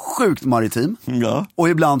så sjukt maritim. Ja. Och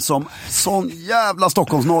ibland som sån jävla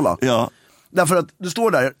Stockholmsnolla. Ja. Därför att du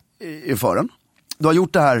står där i fören. Du har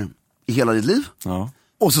gjort det här i hela ditt liv. Ja.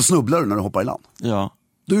 Och så snubblar du när du hoppar i land. Ja.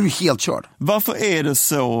 Då är du helt körd. Varför är det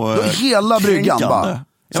så Då är hela bryggan kränkande? bara...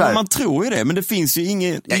 Ja, men man tror ju det, men det finns ju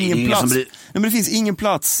ingen plats. Nej, men det finns ingen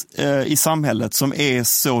plats i samhället som är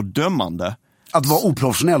så dömande. Att vara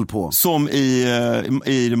oprofessionell på. Som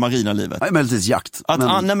i det marina livet. Ja, emellertid jakt.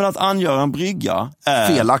 Att angöra en brygga är...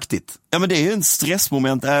 Felaktigt. Ja, men det är ju en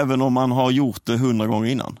stressmoment även om man har gjort det 100 gånger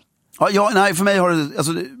innan. Ja, nej, för mig har det...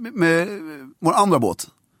 Alltså, med vår andra båt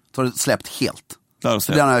så har det släppt helt.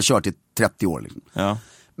 Den har jag kört i 30 år. Liksom. Ja.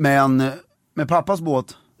 Men med pappas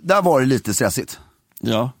båt, där var det lite stressigt.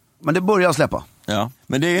 Ja. Men det börjar släppa. Ja,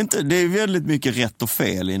 men det är väldigt mycket rätt och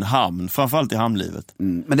fel i en hamn, framförallt i hamnlivet.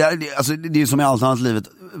 Men det är som i allt annat livet,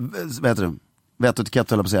 vad heter det? Vett och etikett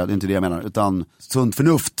höll jag på att säga, det är inte det jag menar. Utan sunt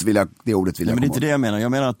förnuft det ordet vill jag komma. Men det är inte det jag menar,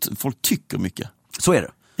 jag menar att folk tycker mycket. Så är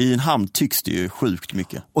det. I en hamn tycks det ju sjukt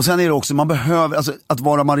mycket. Och sen är det också, man behöver, alltså att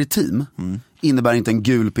vara maritim innebär inte en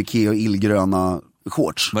gul piké och illgröna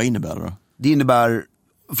shorts. Vad innebär det då? Det innebär,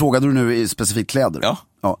 frågade du nu i specifikt kläder? Ja.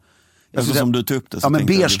 Alltså som du tog upp det. Ja, men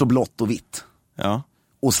beige och blått och vitt. Ja.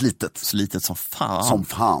 Och slitet. Slitet som fan. Som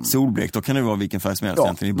fan. Solblekt, då kan det vara vilken färg som helst. Ja,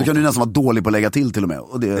 egentligen. då kan du nästan vara dålig på att lägga till och med.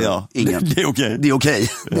 Och det är ingen. Det är okej. Det är okej.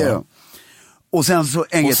 Ja. Det är. Och sen så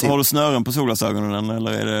en grej till. Har du snören på solglasögonen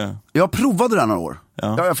eller är det... Jag provade det några år.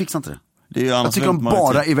 Ja. Jag fixar inte det. Det är ju jag tycker de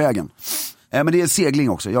bara i vägen. Men det är segling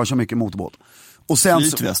också. Jag kör mycket motorbåt. Och sen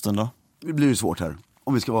flytvästen då? Det blir ju svårt här.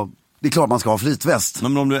 Om vi ska vara... Det är klart man ska ha flytväst.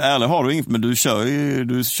 Men om du är ärlig har du inget, men du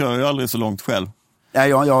kör ju aldrig så långt själv. Nej,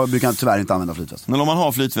 jag brukar tyvärr inte använda flytväst. Men om man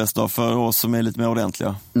har flytväst då, för oss som är lite mer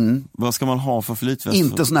ordentliga. Vad ska man ha för flytväst?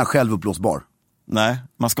 Inte sån här självuppblåsbar. Nej,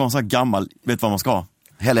 man ska ha en sån här gammal, vet du vad man ska ha?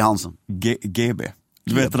 Helly Hansen. GB.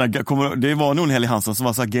 Du vet, det var nog en Helly Hansen som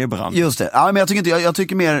var så här GB-rand. Just det. Ja, men jag tycker inte, jag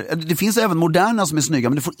tycker mer, det finns även moderna som är snygga,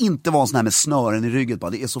 men det får inte vara en sån här med snören i ryggen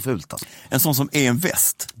bara. Det är så fult alltså. En sån som är en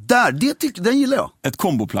väst. Den gillar jag. Ett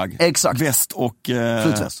komboplagg. Exakt. Väst och...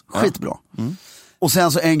 flytväst. Skitbra. Och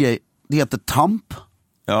sen så en grej, det heter tamp.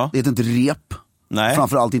 Ja. Det heter inte rep. Nej.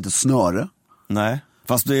 Framförallt inte snöre. Nej.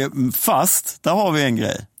 Fast där har vi en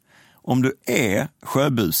grej. Om du är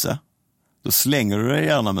sjöbuse, då slänger du dig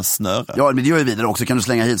gärna med snöre. Ja, men det gör ju vidare också. Kan du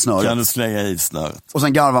slänga hit snöret? Kan du slänga hit snöret. Och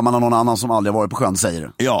sen garvar man av någon annan som aldrig har varit på sjön säger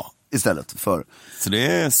det. Ja. Istället för... Så det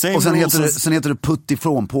är och sen heter det putt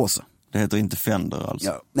ifrån påse. Det heter inte Fender alltså.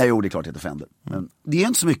 Ja. Nej, jo, det är klart det heter Fender. Men det är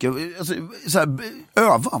inte så mycket. Alltså, så här,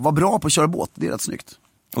 öva, var bra på att köra båt. Det är rätt snyggt.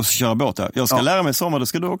 Och så köra båt, ja. Jag ska lära mig i sommar, det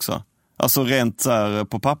ska du också. Alltså rent så här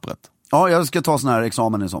på pappret. Ja, jag ska ta sån här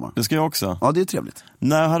examen i sommar. Det ska jag också. Ja, det är trevligt.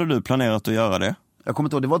 När hade du planerat att göra det? Jag kommer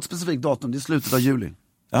inte ihåg, det var ett specifikt datum, det är slutet av juli.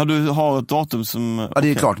 Ja, du har ett datum som... Ja,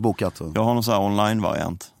 det är klart bokat. Jag har någon sån här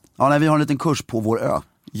online-variant. Ja, nej, vi har en liten kurs på vår ö.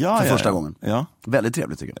 För första gången. Ja. Väldigt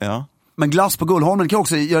trevligt tycker jag. Ja. Men glass på Gullholmen kan jag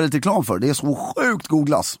också göra lite reklam för. Det är så sjukt god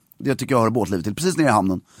glass. Det tycker jag hör båtlivet till. Precis nere i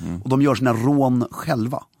hamnen. Och de gör sina rån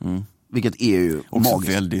själva. Vilket är ju också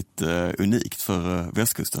magiskt. Väldigt unikt för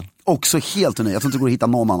västkusten. Också helt unikt. Jag tror inte det går att hitta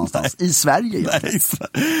någon annanstans. I Sverige. Nej,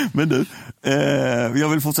 men du, jag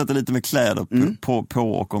vill fortsätta lite med kläder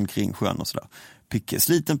på och omkring sjön och sådär.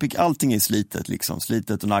 piké. Allting är slitet liksom.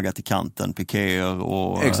 Slitet och naggat i kanten, pikéer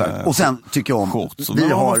och exakt. Och sen tycker jag om shorts. vi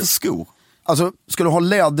har för skor. Alltså, ska du ha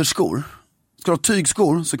läderskor, ska du ha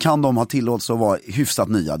tygskor, så kan de ha tillåtelse att vara hyfsat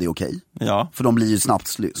nya, det är okej. Ja. För de blir ju snabbt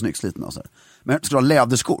snyggt slitna och så här. Men ska du ha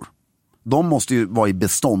läderskor, de måste ju vara i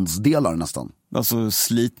beståndsdelar nästan. Alltså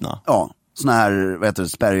slitna. Ja, såna här, vad heter det,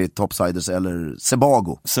 Sperry Topsiders eller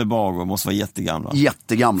Sebago. Sebago måste vara jättegamla.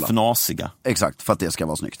 Jättegamla. Fnasiga. Exakt, för att det ska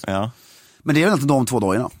vara snyggt. Ja. Men det är väl inte de 2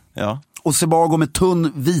 dojorna. Ja. Och Sebago med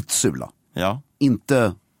tunn vit sula. Ja.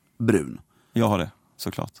 Inte brun. Jag har det,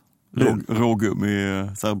 såklart. Rågummi,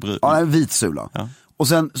 så här brun. Ja, en vit sula. Ja. Och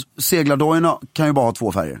sen seglardojorna kan ju bara ha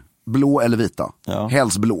 2 färger. Blå eller vita. Ja.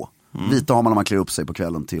 Helst blå. Vita har man när man klär upp sig på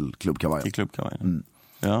kvällen till klubbkavajen. Till klubbkavajen.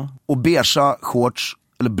 Ja. Och beigea shorts,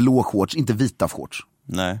 eller blå shorts, inte vita shorts.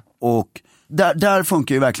 Nej. Och där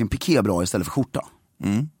funkar ju verkligen piké bra istället för skjorta.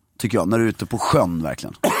 Tycker jag, när du är ute på sjön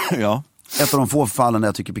verkligen. Ja. Ett av de få fallen där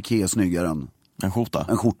jag tycker piké är snyggare än En skjorta.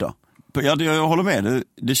 en skjorta. Ja, jag håller med.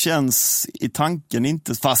 Det känns i tanken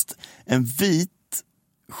inte, fast en vit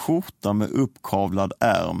skjorta med uppkavlad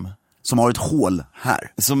ärm. Som har ett hål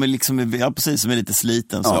här. Som är liksom, ja, precis, som är lite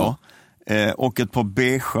sliten så. Och ett par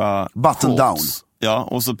beigea Button shorts. down. Ja,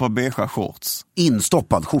 och så ett par beigea shorts.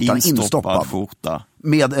 Instoppad, skjortan instoppad. Skjorta.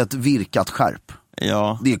 Med ett virkat skärp.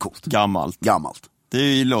 Ja, Det är coolt. Gammalt.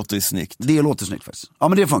 Det låter ju snyggt. Det låter snyggt faktiskt. Ja,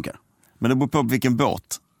 men det funkar. Men det beror på vilken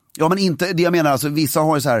båt. Ja, men inte, det jag menar, alltså vissa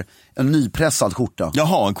har ju så här en nypressad skjorta.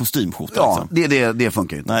 Jaha, en kostymskjorta Ja, liksom. det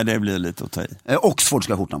funkar ju inte. Nej, det blir lite att ta i. Oxford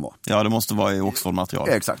ska skjortan vara. Ja, det måste vara i Oxford-material.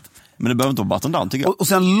 Exakt. Men det behöver inte vara button down, tycker jag. Och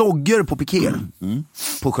sen logger på pikéer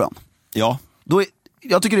på sjön. Ja.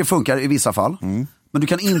 Jag tycker det funkar i vissa fall. Men du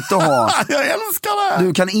kan inte ha Jag älskar det!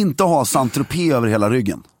 du kan inte ha Saint-Tropez över hela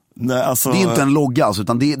ryggen. Nej, alltså, Det är inte en logga alltså,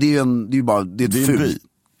 utan det är ju bara det är ett Det är en ful. by.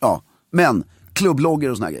 Ja, men klubblogger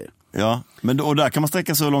och såna här grejer. Ja, men och där kan man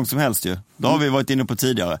sträcka så långt som helst ju. Det har vi varit inne på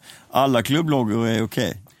tidigare. Alla klubbloggar är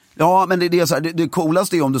okej. Ja, men det är så här, det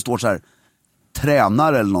coolaste är om det står så här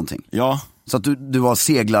tränare eller någonting. Ja. Så att du var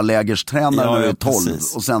seglarlägerstränare när du är 12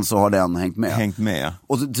 precis. och sen så har den hängt med. Hängt med.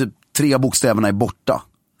 Och så, typ 3 bokstäverna är borta.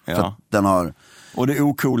 Ja. För att den har Och det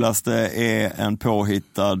ocoolaste är en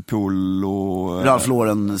påhittad Ralph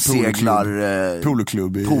Lauren seglar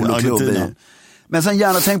poloklubb i poloklubb Argentina. Men sen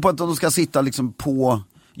gärna tänk på att de ska sitta liksom på.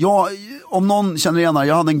 Ja, om någon känner igen det,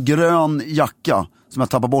 jag hade en grön jacka som jag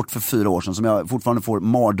tappade bort för 4 år sedan, som jag fortfarande får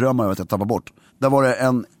mardrömmar över att jag tappade bort. Där var det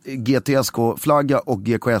en GTSK-flagga och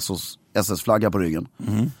GKSS-flagga på ryggen.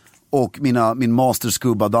 Och min Master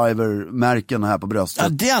Scuba Diver-märken här på bröstet. Ja,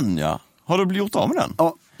 den ja. Har du blivit gjort av med den?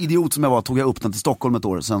 Ja, idiot som jag var, tog jag upp den till Stockholm ett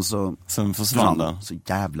år, sen försvann den. Så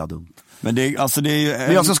jävla dumt. Men det är ju...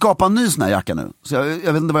 Men jag ska skapa en ny sån här jacka nu. Så jag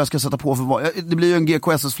vet inte vad jag ska sätta på för. Det blir ju en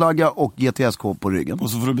GKSS-flagga och GTSK på ryggen. Och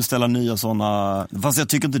så får du beställa nya sådana. Fast jag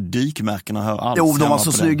tycker inte dykmärkena hör alls. Jo, de var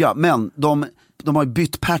så snygga. Men de har ju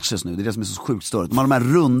bytt patches nu. Det är det som är så sjukt stört. De har de här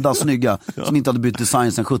runda, snygga som inte hade bytt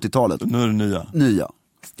design sedan 70-talet. Nu är det nya.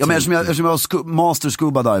 Ja, men eftersom jag var Master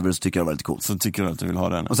Scuba Divers tycker jag var lite coolt. Så tycker du att du vill ha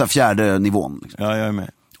den? Och så här 4:e nivån. Liksom. Ja, jag är med.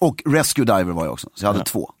 Och Rescue Diver var jag också. Så jag hade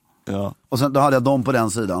 2. Ja. Och sen då hade jag dem på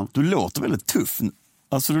den sidan. Du låter väldigt tuff.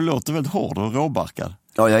 Alltså du låter väldigt hård och råbarkad.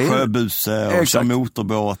 Ja, jag är... Sjöbuse och kör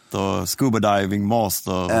motorbåt och scuba diving,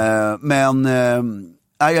 master.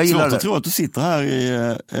 Jag gillar svårt det. att tro att du sitter här i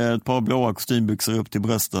ett par blåa kostymbyxor upp till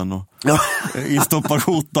brösten och i stoppad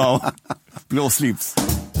skjorta och blå slips.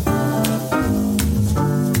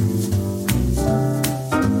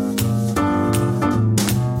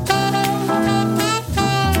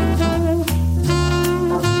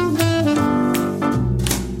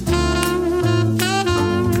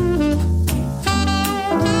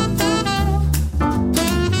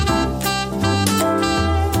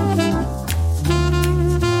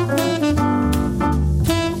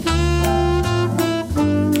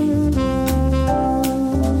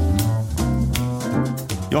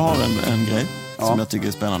 Jag har en grej som jag tycker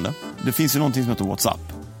är spännande. Det finns ju någonting som heter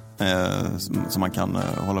WhatsApp. Som man kan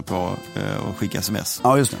hålla på och skicka sms.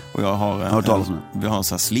 Ja, just det. Och jag har vi har en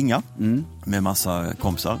sån här slinga med massa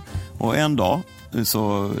kompisar. Och en dag,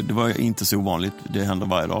 så det var inte så ovanligt, det händer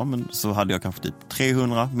varje dag, men så hade jag kanske typ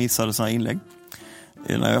 300 missade såna här inlägg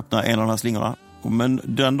när jag öppnade en av de här slingorna. Men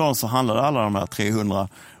den dagen så handlade alla de här 300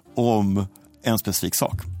 om en specifik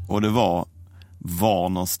sak. Och det var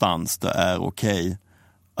någonstans det är okej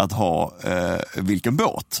att ha vilken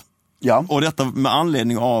båt. Ja. Och detta med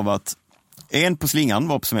anledning av att en på slingan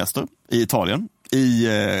var på semester i Italien, i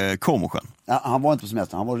Comosjön. Ja, han var inte på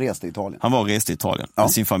semester, han var rest i Italien. Han var rest i Italien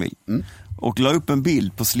med sin familj. Och la upp en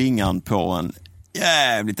bild på slingan på en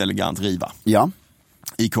jävligt elegant riva. Ja.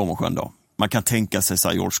 I Comosjön då. Man kan tänka sig så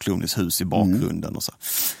här George Clooneys hus i bakgrunden och så.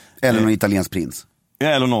 Eller någon italiensk prins.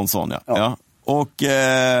 Eller någon sån, ja. Och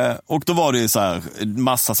då var det ju så här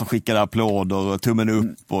massa som skickade applåder och tummen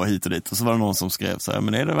upp och hit och dit. Och så var det någon som skrev så här,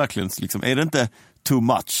 men är det verkligen liksom, är det inte too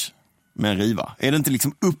much med en riva? Är det inte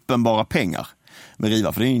liksom uppenbara pengar med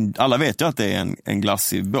riva? För det är, alla vet ju att det är en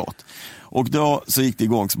glassig båt. Och då så gick det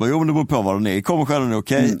igång, så bara, jo men det beror på vad den är. Kommer själv är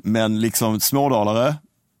okej, men liksom smådalare,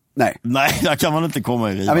 nej, där kan man inte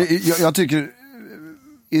komma i riva. Ja, men jag tycker,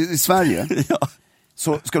 i Sverige,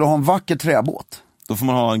 så ska du ha en vacker träbåt. Då får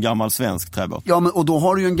man ha en gammal svensk träbåt. Ja, men, och då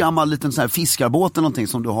har du ju en gammal liten sån här fiskarbåt eller någonting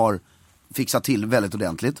som du har fixat till väldigt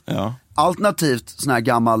ordentligt. Ja. Alternativt sån här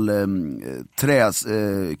gammal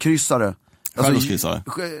träkryssare. Skärgårdskryssare?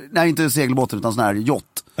 Nej, inte segelbåten utan sån här yacht.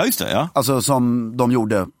 Ja, just det, ja. Alltså som de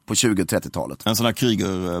gjorde på 20-30-talet. En sån här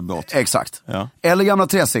Kryger-båt. Exakt. Ja. Eller gamla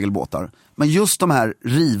träsegelbåtar. Men just de här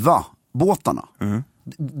riva-båtarna,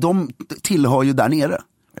 de tillhör ju där nere.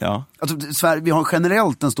 Ja. Alltså, vi har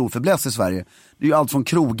generellt en stor fäbless i Sverige. Det är ju allt från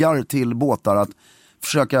krogar till båtar att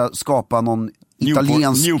försöka skapa någon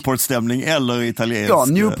italiensk... Newport-stämning eller italiensk... Ja,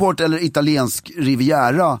 Newport eller italiensk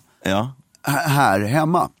Riviera här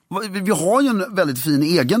hemma. Vi har ju en väldigt fin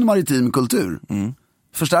egen maritim kultur.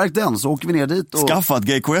 Förstärk den, så åker vi ner dit och... Skaffa ett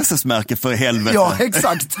GKSS-märke för helvete. Ja,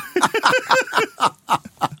 exakt.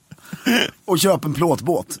 Och köp en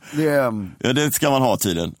plåtbåt. Det ska man ha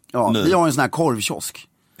tydligen. Ja, nu. vi har en sån här korvkiosk.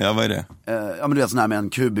 Ja, vad är det? Ja, men du vet, sån här med en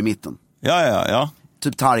kub i mitten. Ja.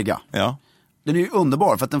 Typ Targa. Ja. Den är ju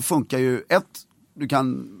underbar för att den funkar ju, du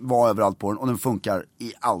kan vara överallt på den och den funkar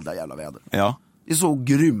i alla jävla väder. Ja. Det är så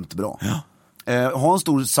grymt bra. Ja. Ha en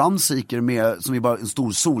stor Sunseeker med, som är bara en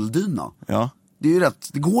stor soldyna. Ja. Det är ju rätt,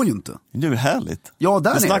 det går ju inte. Det är härligt. Ja,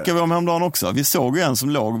 där det nere. snackar vi om häromdagen också. Vi såg ju en som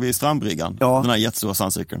låg vid strandbryggan. Ja. Den här jättestora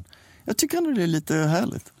Sunseekern. Jag tycker ändå det är lite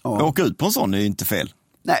härligt. Ja. Att åka ut på en sån är ju inte fel.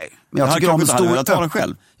 Nej, men jag tycker om en stor jag tar den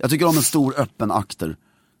själv. Jag tycker om en stor öppen akter.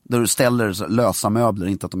 Där du ställer lösa möbler,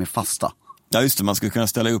 inte att de är fasta. Ja, just det, man skulle kunna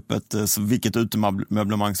ställa upp vilket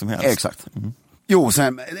utemöblemang som helst. Exakt. Jo,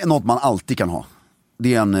 sen, något man alltid kan ha.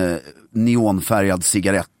 Det är en neonfärgad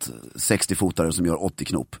cigarett, 60-fotare som gör 80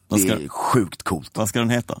 knop. Det är sjukt coolt. Vad ska den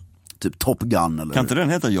heta? Typ Top Gun eller... Kan inte den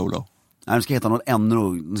heta YOLO? Nej, den ska heta något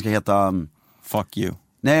ännu. Den ska heta... Fuck you.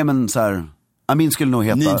 Nej, men så här... Min skulle nog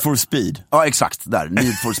heta... Need for speed. Ja, exakt. Där.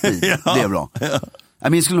 Need for speed. Ja. Det är bra.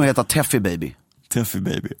 Min skulle nog heta Teffy Baby. Teffy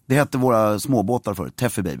Baby. Det hette våra småbåtar för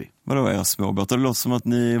Teffy Baby. Vadå är jag småbåtar? Det låter som att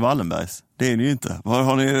ni är Wallenbergs. Det är ni ju inte. Vad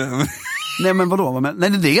har ni... Nej, men vadå? Nej,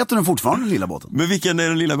 det heter den fortfarande, den lilla båten. Men vilken är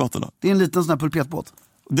den lilla båten då? Det är en liten sån här pulpetbåt.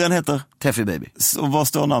 Den heter? Teffy Baby. Och vad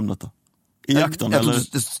står namnet då? I jakten eller?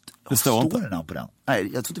 Det står inte. Det namn på den? Nej,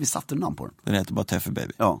 jag tror inte vi satte namn på den. Den heter bara Teffy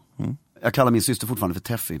Baby. Ja. Jag kallar min syster fortfarande för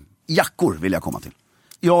Teffy. Jackor vill jag komma till.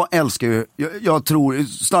 Jag älskar ju, jag tror,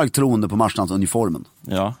 starkt troende på Marstrands-uniformen.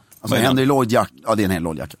 Ja. Alltså Henry Lloyd-jacka, ja det är en Henry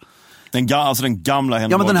Lloyd-jacka. Alltså den gamla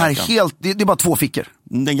Henry Ja, men den här Lloyd-jackan. helt, det är bara 2 fickor.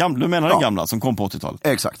 Den gamla, du menar den gamla som kom på 80-talet?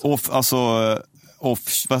 Exakt. Vad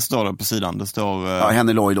står det på sidan? Det står...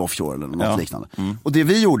 Henry Lloyd Offshore eller något liknande. Och det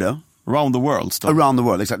vi gjorde... Around the World står det. Around the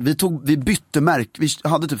World, exakt. Vi bytte märke, vi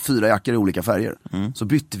hade typ 4 jackor i olika färger. Så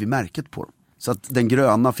bytte vi märket på dem. Så att den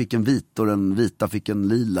gröna fick en vit och den vita fick en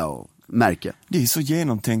lila och märke. Det är så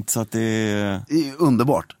genomtänkt så att det är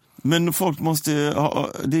underbart. Men folk måste ha,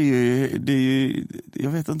 det är ju,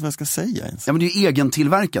 jag vet inte vad jag ska säga ens. Ja, men det är ju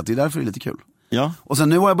egentillverkat, det är därför det är lite kul. Ja. Och sen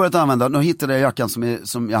nu har jag börjat använda, nu hittade jag jackan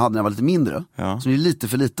som jag hade när jag var lite mindre. Ja. Som är lite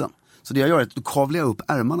för liten. Så det jag gör är att då kavlar jag upp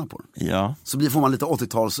ärmarna på den. Ja. Så får man lite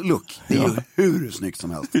 80-tals-look. Det är ju hur snyggt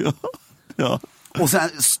som helst. Ja. Och sen,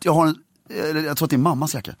 jag tror att det är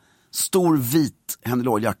mammas jacka. Stor vit Henry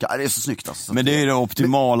Lloyd-jacka, det är så snyggt alltså. Men det är det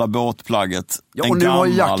optimala båtplagget. Ja, och nu har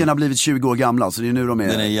ju jackorna blivit 20 år gamla, så det är nu de är...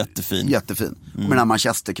 Den är jättefin. Jättefin. Med den här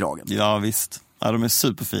manchesterkragen. Ja, visst. Ja, de är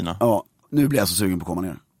superfina. Ja, nu blir jag så sugen på att komma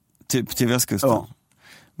ner. Till västkusten? Ja.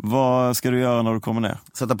 Vad ska du göra när du kommer ner?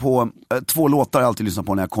 Sätta på 2 låtar jag alltid lyssnar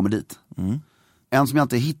på när jag kommer dit. En som jag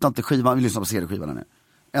inte hittar skivan, vi lyssnar på CD-skivan där nere.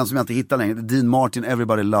 En som jag inte hittar längre, Dean Martin,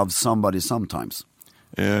 Everybody Loves Somebody Sometimes.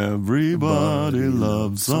 Everybody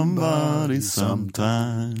loves somebody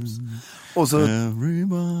sometimes. Och så,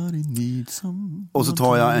 everybody needs some. Och så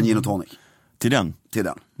tar jag en gin och tonic. Till den? Till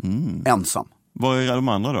den. Ensam. Vad är de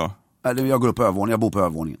andra då? Jag går upp på övervåningen, jag bor på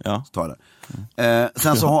övervåningen. Ja. Så tar jag det.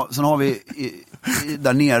 Sen har vi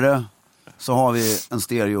där nere så har vi en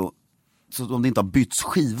stereo. Så om det inte har bytts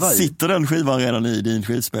skiva i. Sitter den skivan redan i din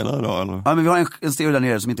skivspelare då eller? Ja, men vi har en stereo där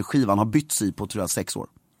nere som inte skivan har bytts i på tror jag 6 år.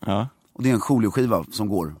 Ja. Och det är en Julio-skiva som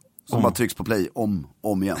går. Som bara trycks på play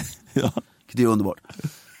om igen. Ja. Det är underbart.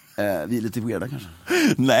 Vi är lite weirda kanske.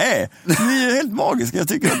 Nej, ni är helt magiska. Jag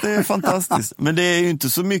tycker att det är fantastiskt. Men det är ju inte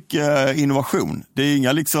så mycket innovation. Det är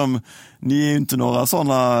inga liksom, ni är ju inte några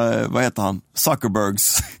sådana, vad heter han,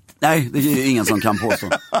 Zuckerbergs. Nej, det är ju ingen som kan påstå.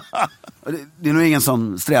 Det är nog ingen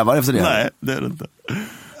som strävar efter det. Nej, det är det inte.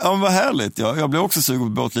 Ja, men vad härligt. Jag blir också sugen på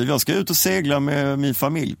båtliv. Jag ska ut och segla med min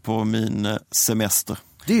familj på min semester.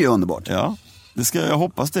 Det är ju underbart. Ja, jag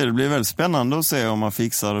hoppas det. Det blir väldigt spännande att se om man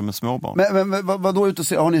fixar det med småbarn. Men vad då ut och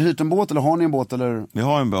se? Har ni hyrt en båt eller har ni en båt? Eller? Vi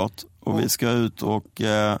har en båt och vi ska ut och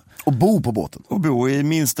bo på båten? Och bo i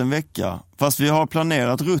minst en vecka. Fast vi har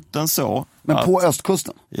planerat rutten så. Men på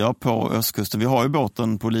östkusten? Ja, på östkusten. Vi har ju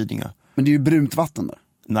båten på Lidingö. Men det är ju brunt vatten där.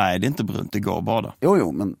 Nej, det är inte brunt. Det går att bada.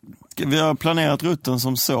 Jo, men... Vi har planerat rutten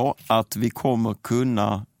som så att vi kommer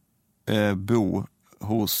kunna bo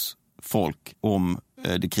hos folk om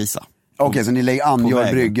det krisar. Okej, så ni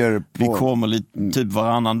angör brygger på... Vi kommer typ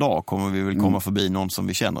varannan dag kommer vi väl komma förbi någon som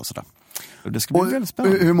vi känner och sådär. Och det ska bli väldigt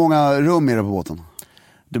spännande. Hur många rum är det på båten?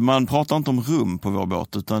 Man pratar inte om rum på vår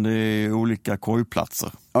båt utan det är olika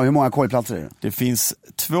kojplatser. Ja, hur många kojplatser är det? Det finns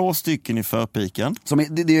 2 stycken i förpiken.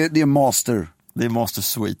 Det är master... Det är master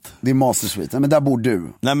suite. Det är master suite, men där bor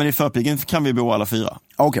du? Nej, men i förpiken kan vi bo alla 4.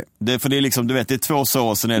 Okej. För det är liksom, du vet, det är 2 så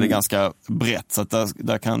och sen är det ganska brett så att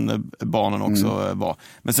där kan barnen också vara.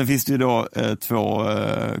 Men sen finns det ju då 2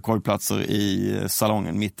 kojplatser i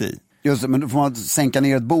salongen mitt i. Just det, men får man sänka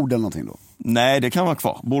ner ett bord eller någonting då? Nej, det kan vara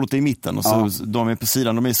kvar. Bordet är i mitten och så de är på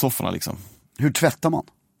sidan, de är i sofforna liksom. Hur tvättar man?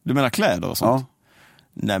 Du menar kläder och sånt? Ja.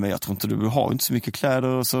 Nej, men jag tror inte du har inte så mycket kläder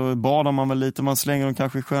och så badar man väl lite, man slänger dem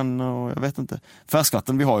kanske i sjön och jag vet inte.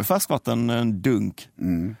 Färskvatten, vi har ju färskvatten, en dunk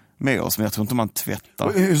med oss, men jag tror inte man tvättar.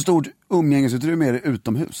 Och hur stort umgängesutrymme är det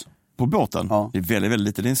utomhus? På båten? Ja. Det är väldigt, väldigt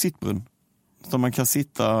lite, det är en sittbrunn. Så man kan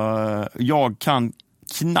sitta, jag kan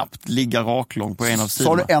knappt ligga raklång på en av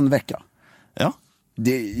sidorna. Så har du en vecka? Ja.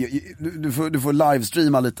 Du får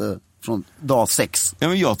livestreama lite från dag 6. Ja,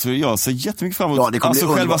 men jag ser jättemycket fram emot. Ja, alltså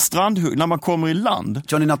själva strandhugg, när man kommer i land.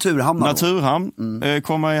 Kör ni naturhamnar? Naturhamn,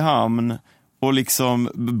 komma i hamn och liksom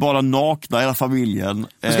bara nakna hela familjen.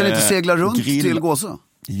 Men ska ni inte segla runt till Gåsö?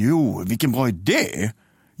 Jo, vilken bra idé.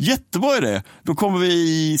 Jättebra idé. Då kommer vi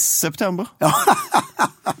i september. Ja.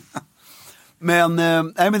 Men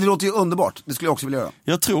det låter ju underbart. Det skulle jag också vilja göra.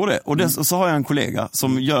 Jag tror det. Och så har jag en kollega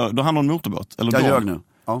som då han har en motorbåt. Eller jag gör nu.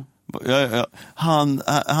 Ja.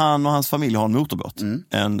 Han och hans familj har en motorbåt.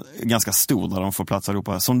 En ganska stor där de får plats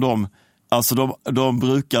allihopa. Som de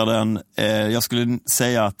brukar den, jag skulle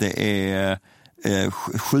säga att det är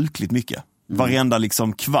sjukligt mycket. Varenda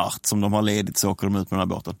liksom kvart som de har ledigt så åker de ut med den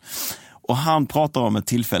här båten. Och han pratar om ett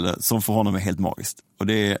tillfälle som för honom är helt magiskt. Och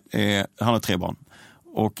det är, han har 3 barn.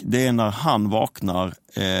 Och det är när han vaknar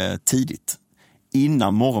tidigt,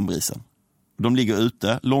 innan morgonbrisen. De ligger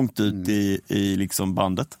ute, långt ut i liksom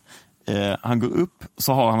bandet. Han går upp,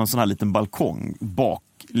 så har han en sån här liten balkong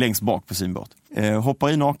längst bak på sin båt. Hoppar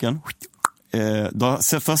i naken. Då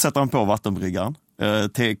först sätter han på vattenbryggaren,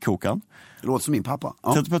 tekokaren. Det låter som min pappa.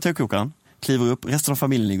 Ja. Sätter på tekokaren, kliver upp. Resten av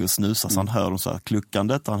familjen ligger och snusar, så han hör dem så här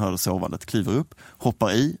kluckandet, han hör det sovandet. Kliver upp,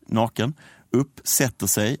 hoppar i naken, upp, sätter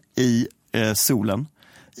sig i solen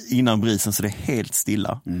innan brisen så det är helt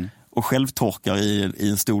stilla. Och själv torkar i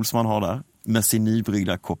en stol som han har där med sin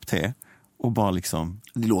nybryggda kopp te. Och bara liksom...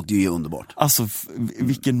 Det låter ju underbart. Alltså,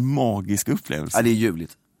 vilken magisk upplevelse. Ja, det är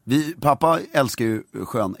ljuvligt. Pappa älskar ju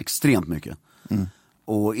sjön extremt mycket.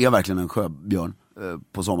 Och är verkligen en sjöbjörn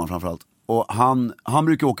på sommaren framförallt. Och han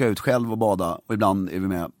brukar åka ut själv och bada. Och ibland är vi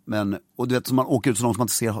med. Och du vet, så man åker ut så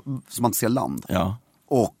långt som man inte ser land. Ja.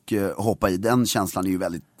 Och hoppa i. Den känslan är ju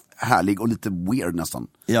väldigt härlig och lite weird nästan.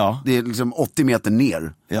 Ja. Det är liksom 80 meter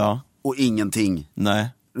ner. Ja. Och ingenting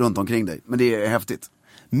runt omkring dig. Men det är häftigt.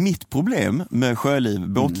 Mitt problem med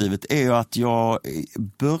båtlivet är ju att jag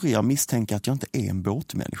börjar misstänka att jag inte är en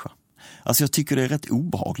båtmänniska. Alltså jag tycker det är rätt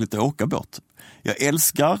obehagligt att åka båt. Jag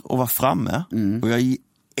älskar att vara framme och jag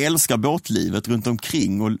älskar båtlivet runt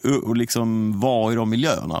omkring och liksom vara i de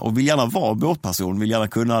miljöerna. Och vill gärna vara båtperson, vill gärna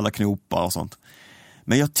kunna alla knopar och sånt.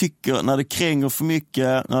 Men jag tycker när det kränger för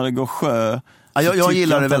mycket, när det går sjö... Jag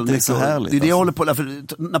gillar det väldigt mycket. Det är så härligt. Det är det jag håller på, för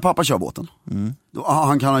när pappa kör båten, då,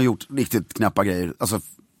 han kan ha gjort riktigt knäppa grejer. Alltså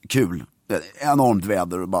kul, enormt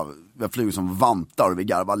väder och bara, vi flyger som vantar och vi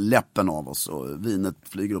garvar läppen av oss och vinet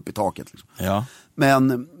flyger upp i taket. Liksom. Ja.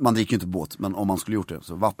 Men man dricker ju inte båt, men om man skulle gjort det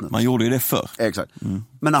så vattnet. Man gjorde ju det förr. Exakt.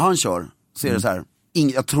 Men när han kör så är det så här,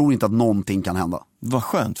 jag tror inte att någonting kan hända. Vad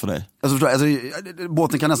skönt för dig. Alltså,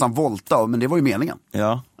 båten kan nästan volta, men det var ju meningen.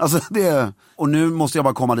 Ja. Alltså och nu måste jag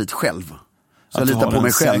bara komma dit själv. Så jag litar på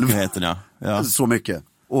mig själv. Ja. Så mycket.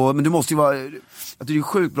 Men du måste ju vara, att du är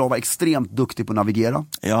sjukt bra att vara extremt duktig på att navigera.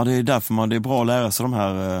 Ja, det är därför det är bra att lära sig de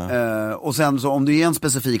här... Och sen så om du är en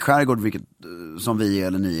specifik skärgård, vilket som vi är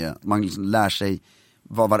eller ni är, man liksom lär sig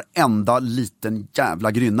vad varenda liten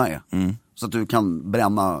jävla grynna är. Så att du kan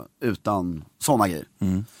bränna utan sådana grejer.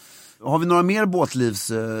 Har vi några mer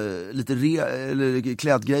båtlivs, eller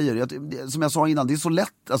klädgrejer? Som jag sa innan, det är så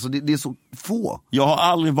lätt, alltså det är så få. Jag har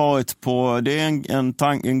aldrig varit på, det är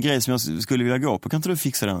en grej som jag skulle vilja gå på. Kan inte du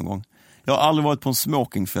fixa det någon gång? Jag har aldrig varit på en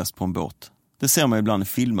smokingfest på en båt. Det ser man ibland i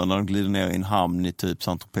filmer när de glider ner i en hamn i typ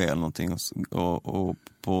Saint-Tropez eller någonting. Och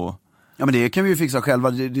på... Ja, men det kan vi ju fixa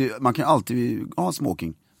själva. Man kan alltid ha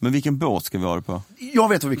smoking. Men vilken båt ska vi ha det på? Jag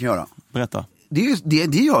vet vad vi kan göra. Berätta. Det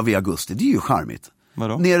gör vi i augusti, det är ju charmigt.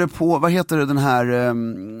 Vadå? Nere på, vad heter det, den här...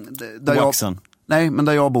 Nej, men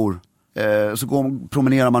där jag bor. Så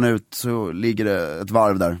promenerar man ut, så ligger det ett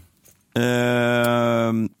varv där.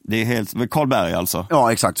 Det är helt... Karlberg alltså?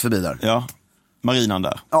 Ja, exakt, förbi där. Ja, marinan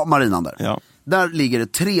där. Ja, marinan där. Ja. Där ligger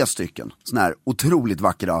det 3 stycken såna här otroligt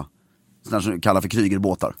vackra, såna här som vi kallar för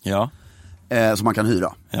krygerbåtar. Ja. Som man kan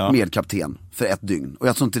hyra med kapten för 1 dygn. Och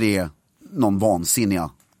jag tror inte det är någon vansinniga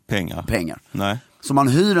pengar. Nej. Så man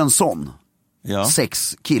hyr en sån,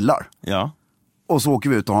 6 killar. Ja. Och så åker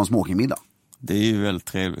vi ut och har en smokingmiddag. Det är ju väldigt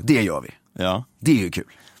trevligt. Det gör vi. Ja. Det är ju kul.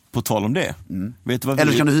 På tal om det. Vet du vad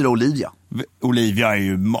Eller kan du hyra Olivia? Olivia är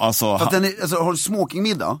ju, alltså... har du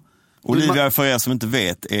smokingmiddag? Olivia, för er som inte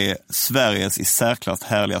vet, är Sveriges i särklass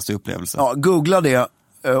härligaste upplevelse. Ja, googla det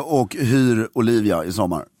och hyr Olivia i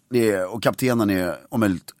sommar. Och kaptenen är om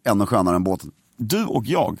möjligt ännu skönare än båten. Du och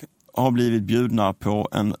jag har blivit bjudna på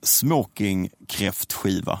en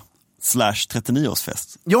smokingkräftskiva /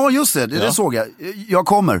 39-årsfest. Ja, just det såg jag. Jag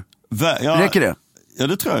kommer. Räcker det? Ja,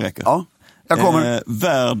 det tror jag räcker. Ja, jag kommer.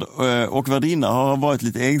 Värd och värdinna har varit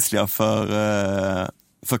lite ängsliga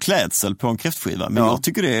för klädsel på en kräftskiva. Men jag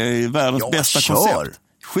tycker det är världens bästa koncept.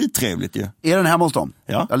 Skittrevligt ju. Är den hemma hos dem?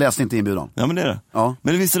 Ja. Jag läste inte inbjudan. Ja, men det är det. Ja.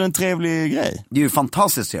 Men visst är det en trevlig grej? Det är ju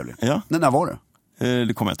fantastiskt trevligt. Ja. När var det?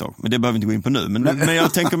 Det kommer jag inte ihåg, men det behöver vi inte gå in på nu. Men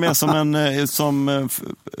jag tänker mer som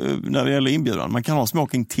när det gäller inbjudan. Man kan ha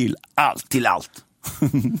smoking till allt. Till allt.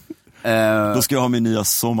 Då ska jag ha min nya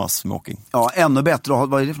sommarsmoking. Ja, ännu bättre.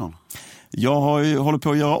 Vad är det för någon? Jag håller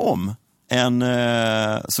på att göra om en,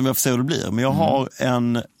 som jag får se hur det blir. Men jag har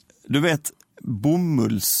en, du vet,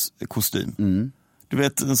 bomullskostym. Du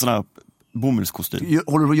vet, en sån här bomullskostym.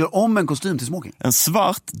 Håller du på att göra om en kostym till smoking? En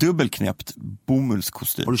svart dubbelknäppt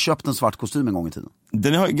bomullskostym. Har du köpt en svart kostym en gång i tiden?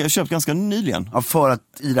 Den har jag köpt ganska nyligen. Ja, för att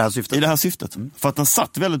i det här syftet? I det här syftet. För att den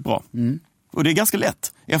satt väldigt bra. Och det är ganska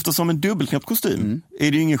lätt. Eftersom en dubbelknäppt kostym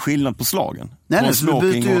är det ju ingen skillnad på slagen. Nej, så du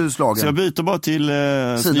byter ju slagen. Så jag byter bara till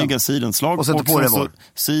snygga sidenslag. Och sätter på det var.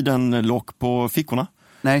 Sidenlock på fickorna.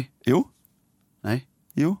 Nej. Jo. Nej.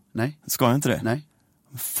 Jo. Nej. Ska jag inte det? Nej.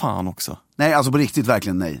 Fan också. Nej, alltså på riktigt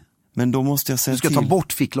verkligen nej. Men då måste jag säga till. Du ska ta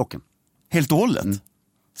bort ficklocken. Helt och hållet?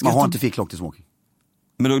 Man har inte ficklock till smoking.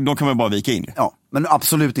 Men då kan man bara vika in. Ja, men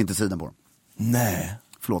absolut inte siden på dem. Nej.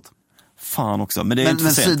 Förlåt. Fan också. Men det är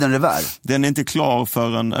men sidenrevär. Den är inte klar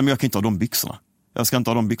förrän, men jag kan inte ha de byxorna. Jag ska inte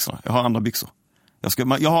ha de byxorna. Jag har andra byxor.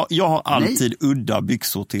 Jag har alltid udda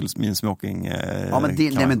byxor till min smoking. Ja,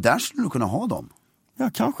 men där skulle du kunna ha dem. Ja,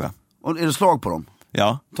 kanske. Och är det slag på dem?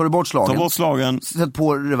 Ja. Tar du bort slagen? Ta bort slagen. Sätt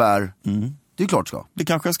på revär. Det är klart ska. Det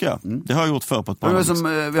kanske jag ska göra. Det har jag gjort förr på ett par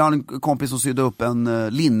år. Vi har en kompis som sydde upp en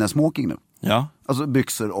linnesmoking nu. Ja. Alltså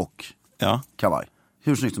byxor och kavaj.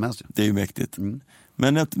 Hur snyggt som helst. Det är ju mäktigt.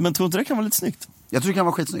 Men tror inte det kan vara lite snyggt? Jag tror det kan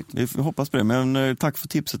vara skitsnyggt. Vi hoppas på det, men tack för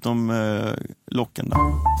tipset om locken där.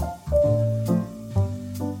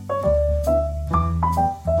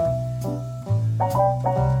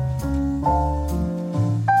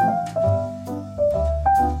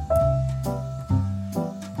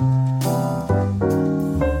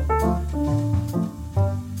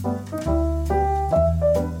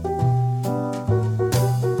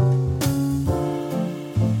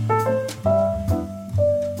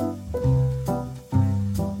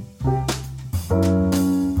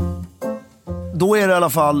 Då är det i alla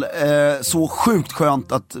fall så sjukt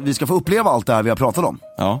skönt att vi ska få uppleva allt det här vi har pratat om.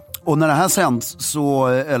 Ja. Och när det här sänds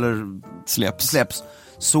eller släpps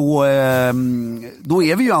så då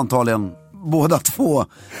är vi ju antagligen båda två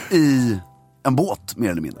i en båt mer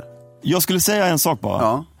eller mindre. Jag skulle säga en sak bara.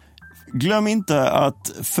 Ja. Glöm inte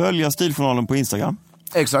att följa Stiljournalen på Instagram.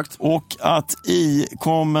 Exakt. Och att i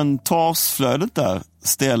kommentarsflödet där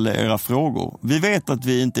ställa era frågor. Vi vet att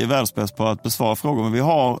vi inte är världsbäst på att besvara frågor, men vi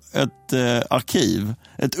har ett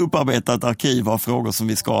upparbetat arkiv av frågor som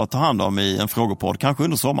vi ska ta hand om i en frågepodd, kanske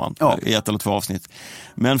under sommaren, i 1 eller 2 avsnitt.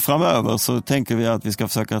 Men framöver så tänker vi att vi ska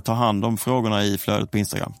försöka ta hand om frågorna i flödet på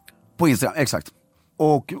Instagram. På Instagram, exakt.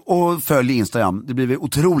 Och följ Instagram. Det blir vi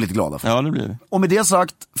otroligt glada för. Ja, det blir vi. Och med det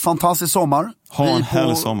sagt, fantastisk sommar. Ha en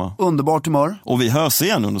härlig sommar. Underbart humör. Och vi hörs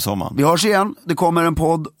igen under sommaren. Vi hörs igen. Det kommer en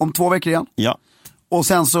podd om 2 veckor igen. Ja. Och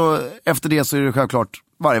sen så efter det så är det självklart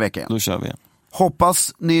varje vecka igen. Då kör vi igen.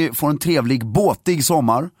 Hoppas ni får en trevlig båtig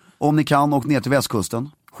sommar. Om ni kan, åk ner till västkusten.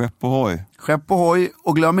 Skepp och hoj. Skepp och hoj.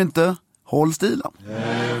 Och glöm inte, håll stilen.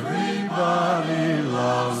 Everybody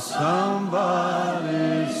loves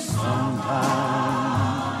somebody sometime.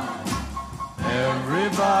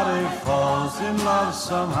 Everybody falls in love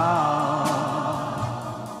somehow.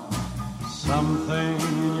 Something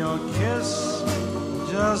in your kiss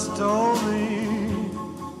just told me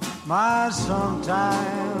my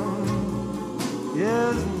sometime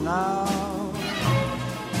is now.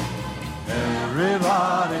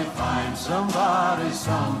 Everybody finds somebody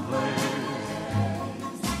someplace.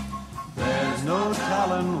 There's no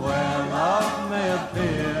telling where love may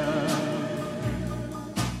appear.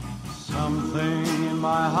 Something in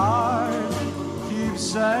my heart keeps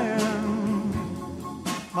saying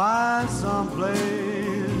my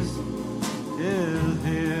someplace is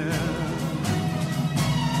here.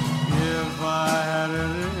 If I had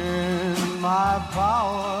it in my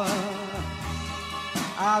power,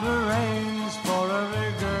 I'd arrange for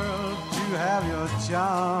every girl to have your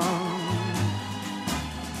charm.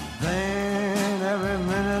 Then every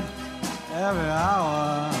minute, every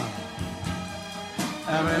hour,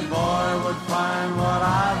 every boy would find what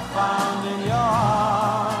I found in your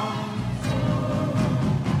arms.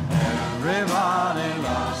 Everybody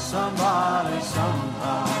loves somebody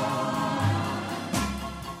sometime.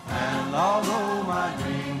 And although my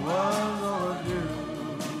dream was overdue,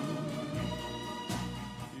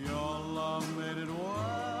 your love made it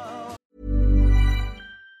work.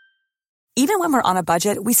 Even when we're on a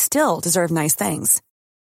budget, we still deserve nice things.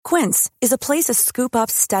 Quince is a place to scoop up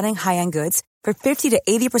stunning high-end goods for 50 to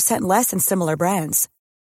 80% less than similar brands.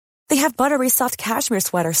 They have buttery soft cashmere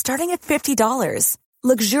sweaters starting at $50,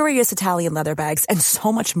 luxurious Italian leather bags, and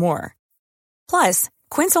so much more. Plus,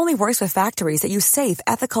 Quince only works with factories that use safe,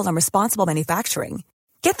 ethical, and responsible manufacturing.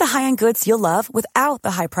 Get the high-end goods you'll love without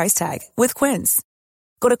the high price tag with Quince.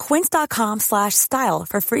 Go to quince.com/style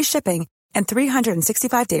for free shipping and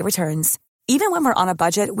 365-day returns. Even when we're on a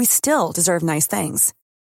budget, we still deserve nice things.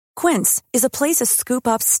 Quince is a place to scoop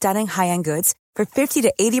up stunning high-end goods for 50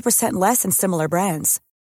 to 80% less than similar brands.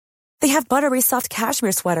 They have buttery soft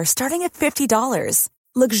cashmere sweaters starting at $50,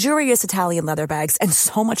 luxurious Italian leather bags, and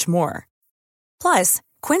so much more. Plus,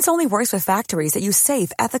 Quince only works with factories that use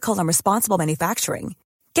safe, ethical, and responsible manufacturing.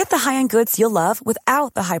 Get the high-end goods you'll love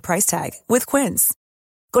without the high price tag with Quince.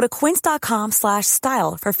 Go to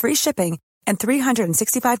quince.com/style for free shipping and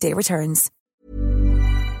 365-day returns.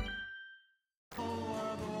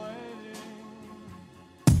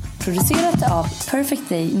 Producerat av Perfect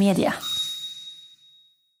Day Media.